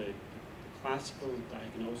 so the classical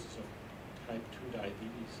diagnosis of type 2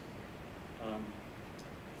 diabetes,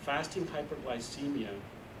 fasting hyperglycememia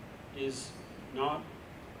is not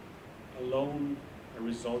alone a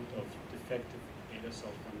result of defective beta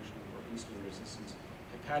cell function or insulin resistance.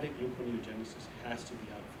 Hepatic gluconeogenesis has to be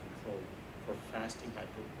out of control for fasting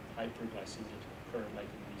hyperglycemia to occur, like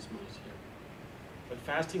in these mice here. But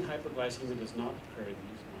fasting hyperglycemia does not occur in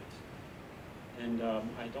these mice. And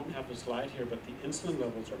I don't have the slide here, but the insulin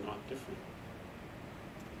levels are not different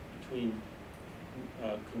between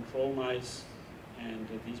control mice and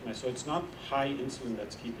these mice. So it's not high insulin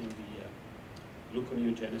that's keeping the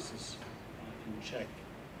gluconeogenesis in check.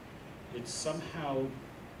 It's somehow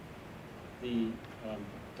the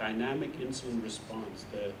dynamic insulin response,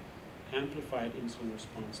 the amplified insulin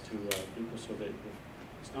response to glucose. So that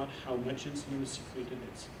it's not how much insulin is secreted,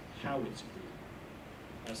 it's how it's secreted.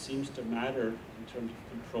 Seems to matter in terms of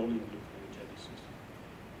controlling gluconeogenesis.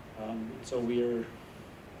 So we're,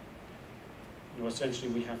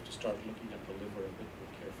 essentially we have to start looking at the liver a bit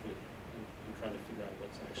more carefully and trying to figure out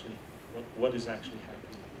what is actually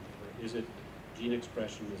happening in the liver. Is it gene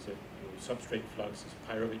expression? Is it substrate flux? Is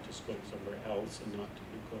pyruvate just going somewhere else and not to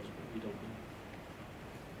glucose? But we don't know.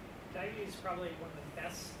 Diabetes is probably one of the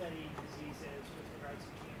best studied diseases with regards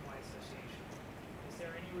to gene-Y association. Is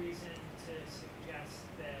there any reason to suggest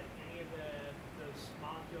that any of those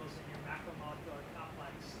molecules in your macromolecular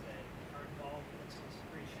complex that are involved in insulin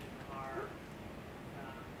secretion are,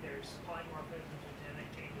 there's polymorphisms or genetic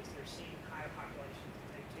changes, they're seeing higher populations of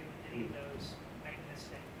type 2 in any of those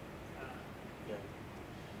mechanistic? Yeah.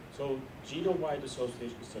 So genome-wide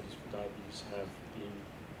association studies for diabetes have been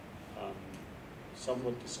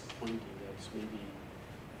somewhat disappointing. That's maybe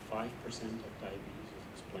 5% of diabetes is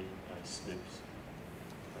explained by SNPs,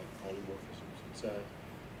 by polymorphisms.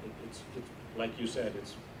 It's like you said,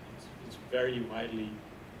 it's very widely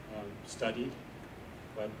studied,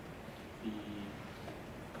 but the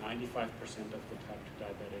 95% of the type 2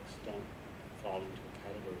 diabetics don't fall into a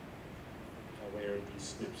category where these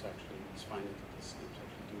SNPs actually, these findings of these SNPs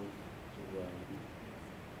actually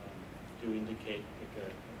do indicate like a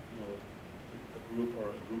group or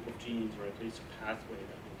a group of genes, or at least a pathway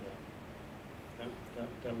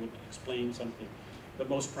that would explain something. The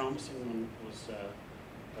most promising one was a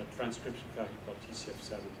transcription factor called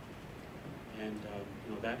TCF7, and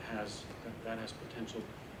that has potential.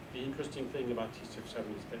 The interesting thing about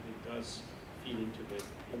TCF7 is that it does feed into the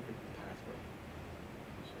incretin pathway,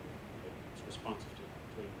 so it's responsive to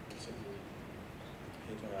signaling.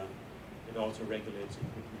 It also regulates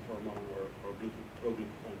incretin hormone or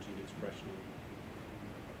pro-glucagon gene expression in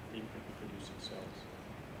the incretin